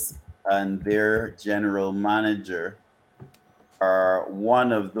Eagles and their general manager are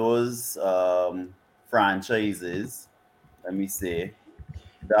one of those franchises, let me say,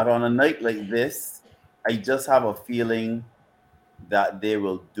 that on a night like this, I just have a feeling that they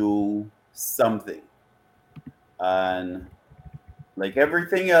will do something. And like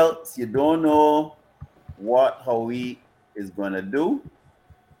everything else, you don't know what Howie is going to do,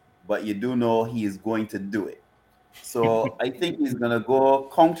 but you do know he is going to do it. So I think he's going to go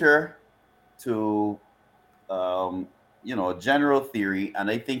counter to um, general theory, and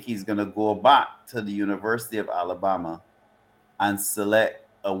I think he's going to go back to the University of Alabama and select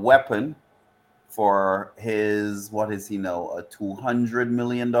a weapon for his, what is he now, a $200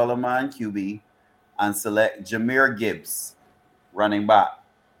 million man, QB, and select Jahmyr Gibbs, running back,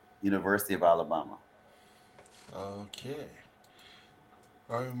 University of Alabama. Okay.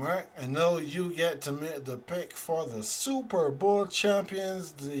 All right, Mark. And now you get to make the pick for the Super Bowl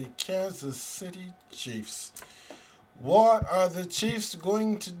champions, the Kansas City Chiefs. What are the Chiefs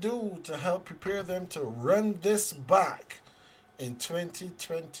going to do to help prepare them to run this back in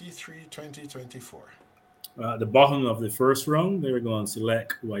 2023-2024? At the bottom of the first round, they were going to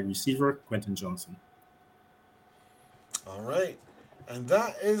select wide receiver Quentin Johnson. All right. And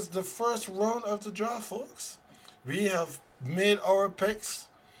that is the first round of the draft, folks. We have made our picks,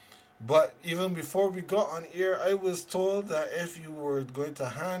 but even before we got on air, I was told that if you were going to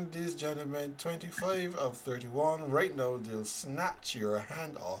hand these gentlemen 25 of 31 right now, they'll snatch your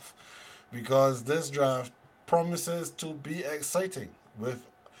hand off because this draft promises to be exciting with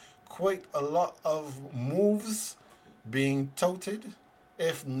quite a lot of moves being touted,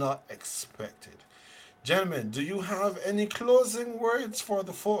 if not expected. Gentlemen, do you have any closing words for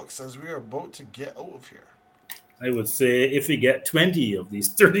the folks as we are about to get out of here? I would say if we get 20 of these,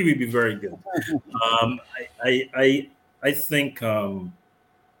 30 would be very good. I think there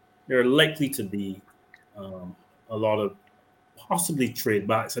are likely to be a lot of possibly trade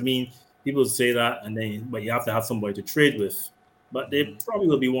backs. I mean, people say that, but you have to have somebody to trade with. But there probably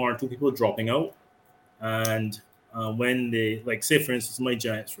will be one or two people dropping out. And when they, like, say, for instance, my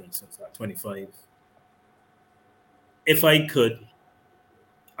Giants, for instance, at 25, if I could,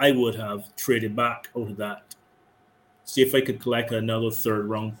 I would have traded back out of that. See if I could collect another third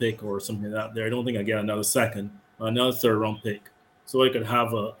round pick or something like that there. I don't think I get another second, another third round pick. So I could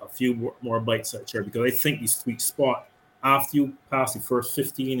have a few more bites at chair because I think the sweet spot after you pass the first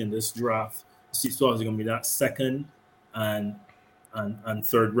 15 in this draft, the sweet spot is going to be that second and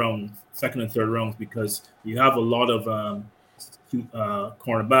third round, second and third rounds, because you have a lot of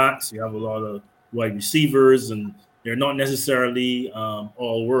cornerbacks, you have a lot of wide receivers, and they're not necessarily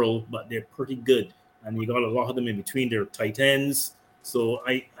all world, but they're pretty good. And you got a lot of them in between their tight ends. So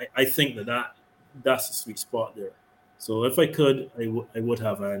I think that's a sweet spot there. So if I could, I would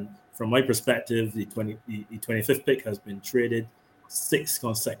have. And from my perspective, the 25th pick has been traded 6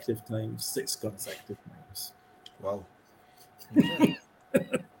 consecutive times. Wow. Okay.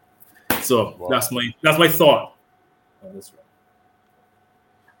 So wow. That's my thought on this one.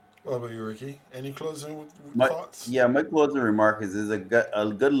 What about you, Ricky? Any closing thoughts? Yeah, my closing remark is a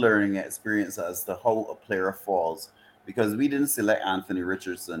good learning experience as to how a player falls, because we didn't select Anthony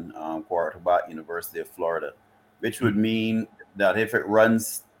Richardson, quarterback, University of Florida, which would mean that if it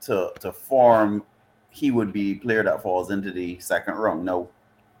runs to form, he would be a player that falls into the second round. No,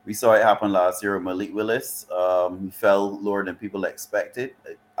 we saw it happen last year with Malik Willis. He fell lower than people expected.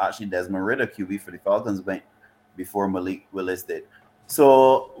 Actually, Desmond Ridder, QB for the Falcons, went before Malik Willis did.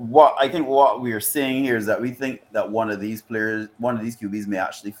 So what we are saying here is that we think that one of these QBs may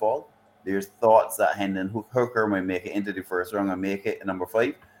actually fall. There's thoughts that Hendon Hooker might make it into the first round and make it at number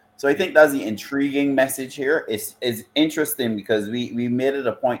 5. So I think that's the intriguing message here. It's interesting because we made it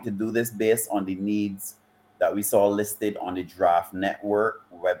a point to do this based on the needs that we saw listed on the Draft Network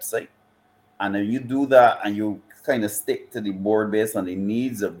website. And if you do that and you kind of stick to the board based on the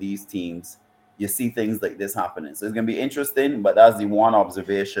needs of these teams, you see things like this happening. So it's going to be interesting, but that's the one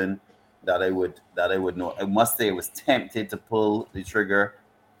observation that I would know. I must say I was tempted to pull the trigger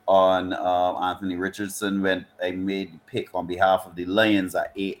on Anthony Richardson when I made the pick on behalf of the Lions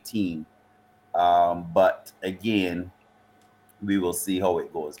at 18. But again, we will see how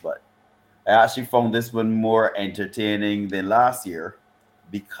it goes. But I actually found this one more entertaining than last year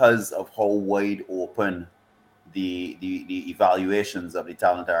because of how wide open the evaluations of the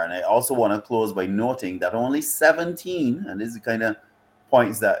talent are. And I also want to close by noting that only 17, and this is the kind of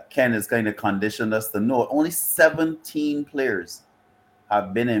points that Ken has kind of conditioned us to know, only 17 players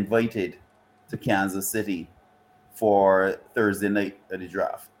have been invited to Kansas City for Thursday night of the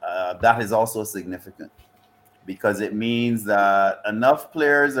draft. That is also significant because it means that enough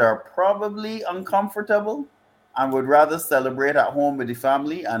players are probably uncomfortable and would rather celebrate at home with the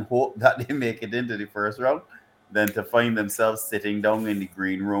family and hope that they make it into the first round than to find themselves sitting down in the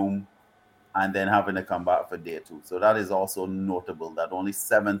green room and then having to come back for day 2. So that is also notable that only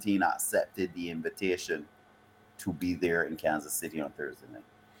 17 accepted the invitation to be there in Kansas City on Thursday night.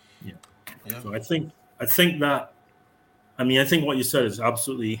 Yeah. So I think that, I think what you said is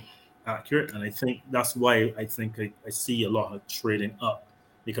absolutely accurate. And I think that's why I think I see a lot of trading up,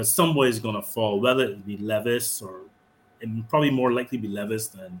 because somebody's going to fall, whether it be Levis or and probably more likely be Levis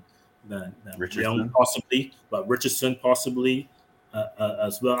than Young Richardson. possibly, but Richardson possibly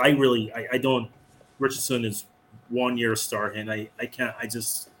as well. I don't. Richardson is 1 year star, and I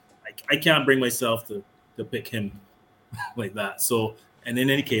can't bring myself to pick him like that. So, and in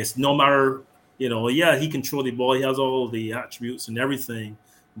any case, no matter, yeah, he can throw the ball, he has all the attributes and everything,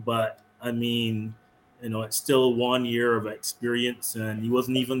 but I mean, it's still 1 year of experience, and he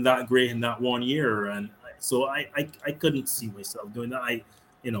wasn't even that great in that 1 year, and so I couldn't see myself doing that.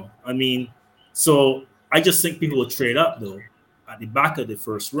 I mean, so I just think people will trade up though at the back of the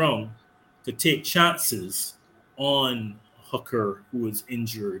first round to take chances on Hooker, who is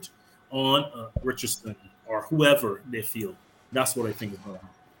injured, on Richardson or whoever they feel. That's what I think is going to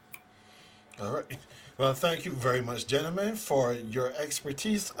happen. All right. Well, thank you very much, gentlemen, for your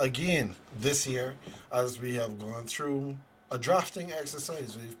expertise again this year as we have gone through a drafting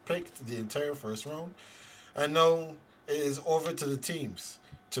exercise. We've picked the entire first round, and now it is over to the teams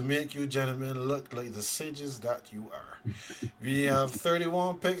to make you gentlemen look like the sages that you are. We have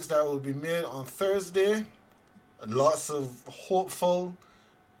 31 picks that will be made on Thursday. Lots of hopeful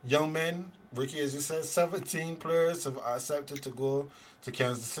young men. Ricky, as you said, 17 players have accepted to go to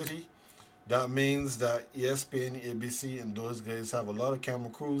Kansas City. That means that ESPN, ABC, and those guys have a lot of camera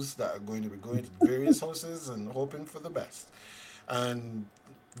crews that are going to be going to various houses and hoping for the best. And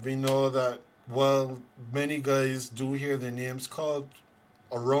we know that while many guys do hear their names called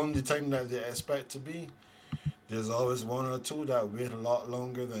around the time that they expect to be, there's always one or two that wait a lot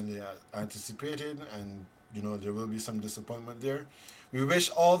longer than they anticipated, and there will be some disappointment there. We wish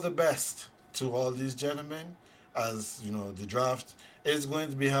all the best to all these gentlemen, as the draft is going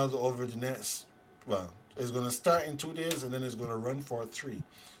to be held over the next. Well, it's going to start in 2 days and then it's going to run for three.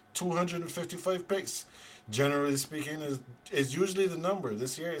 255 picks, generally speaking, is usually the number.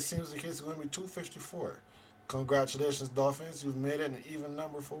 This year it seems the case is going to be 254. Congratulations, Dolphins. You've made it an even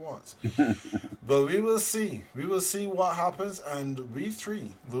number for once. But we will see. We will see what happens. And we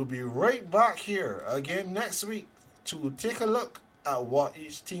three will be right back here again next week to take a look at what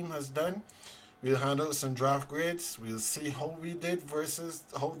each team has done. We'll hand out some draft grades. We'll see how we did versus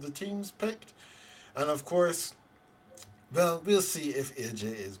how the teams picked. And of course, well, we'll see if AJ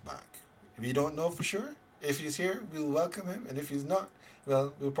is back. We don't know for sure. If he's here, we'll welcome him. And if he's not,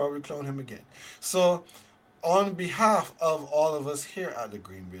 well, we'll probably clone him again. So, on behalf of all of us here at the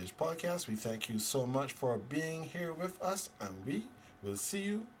GreenBaje podcast, we thank you so much for being here with us, and we will see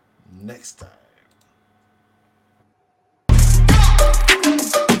you next time.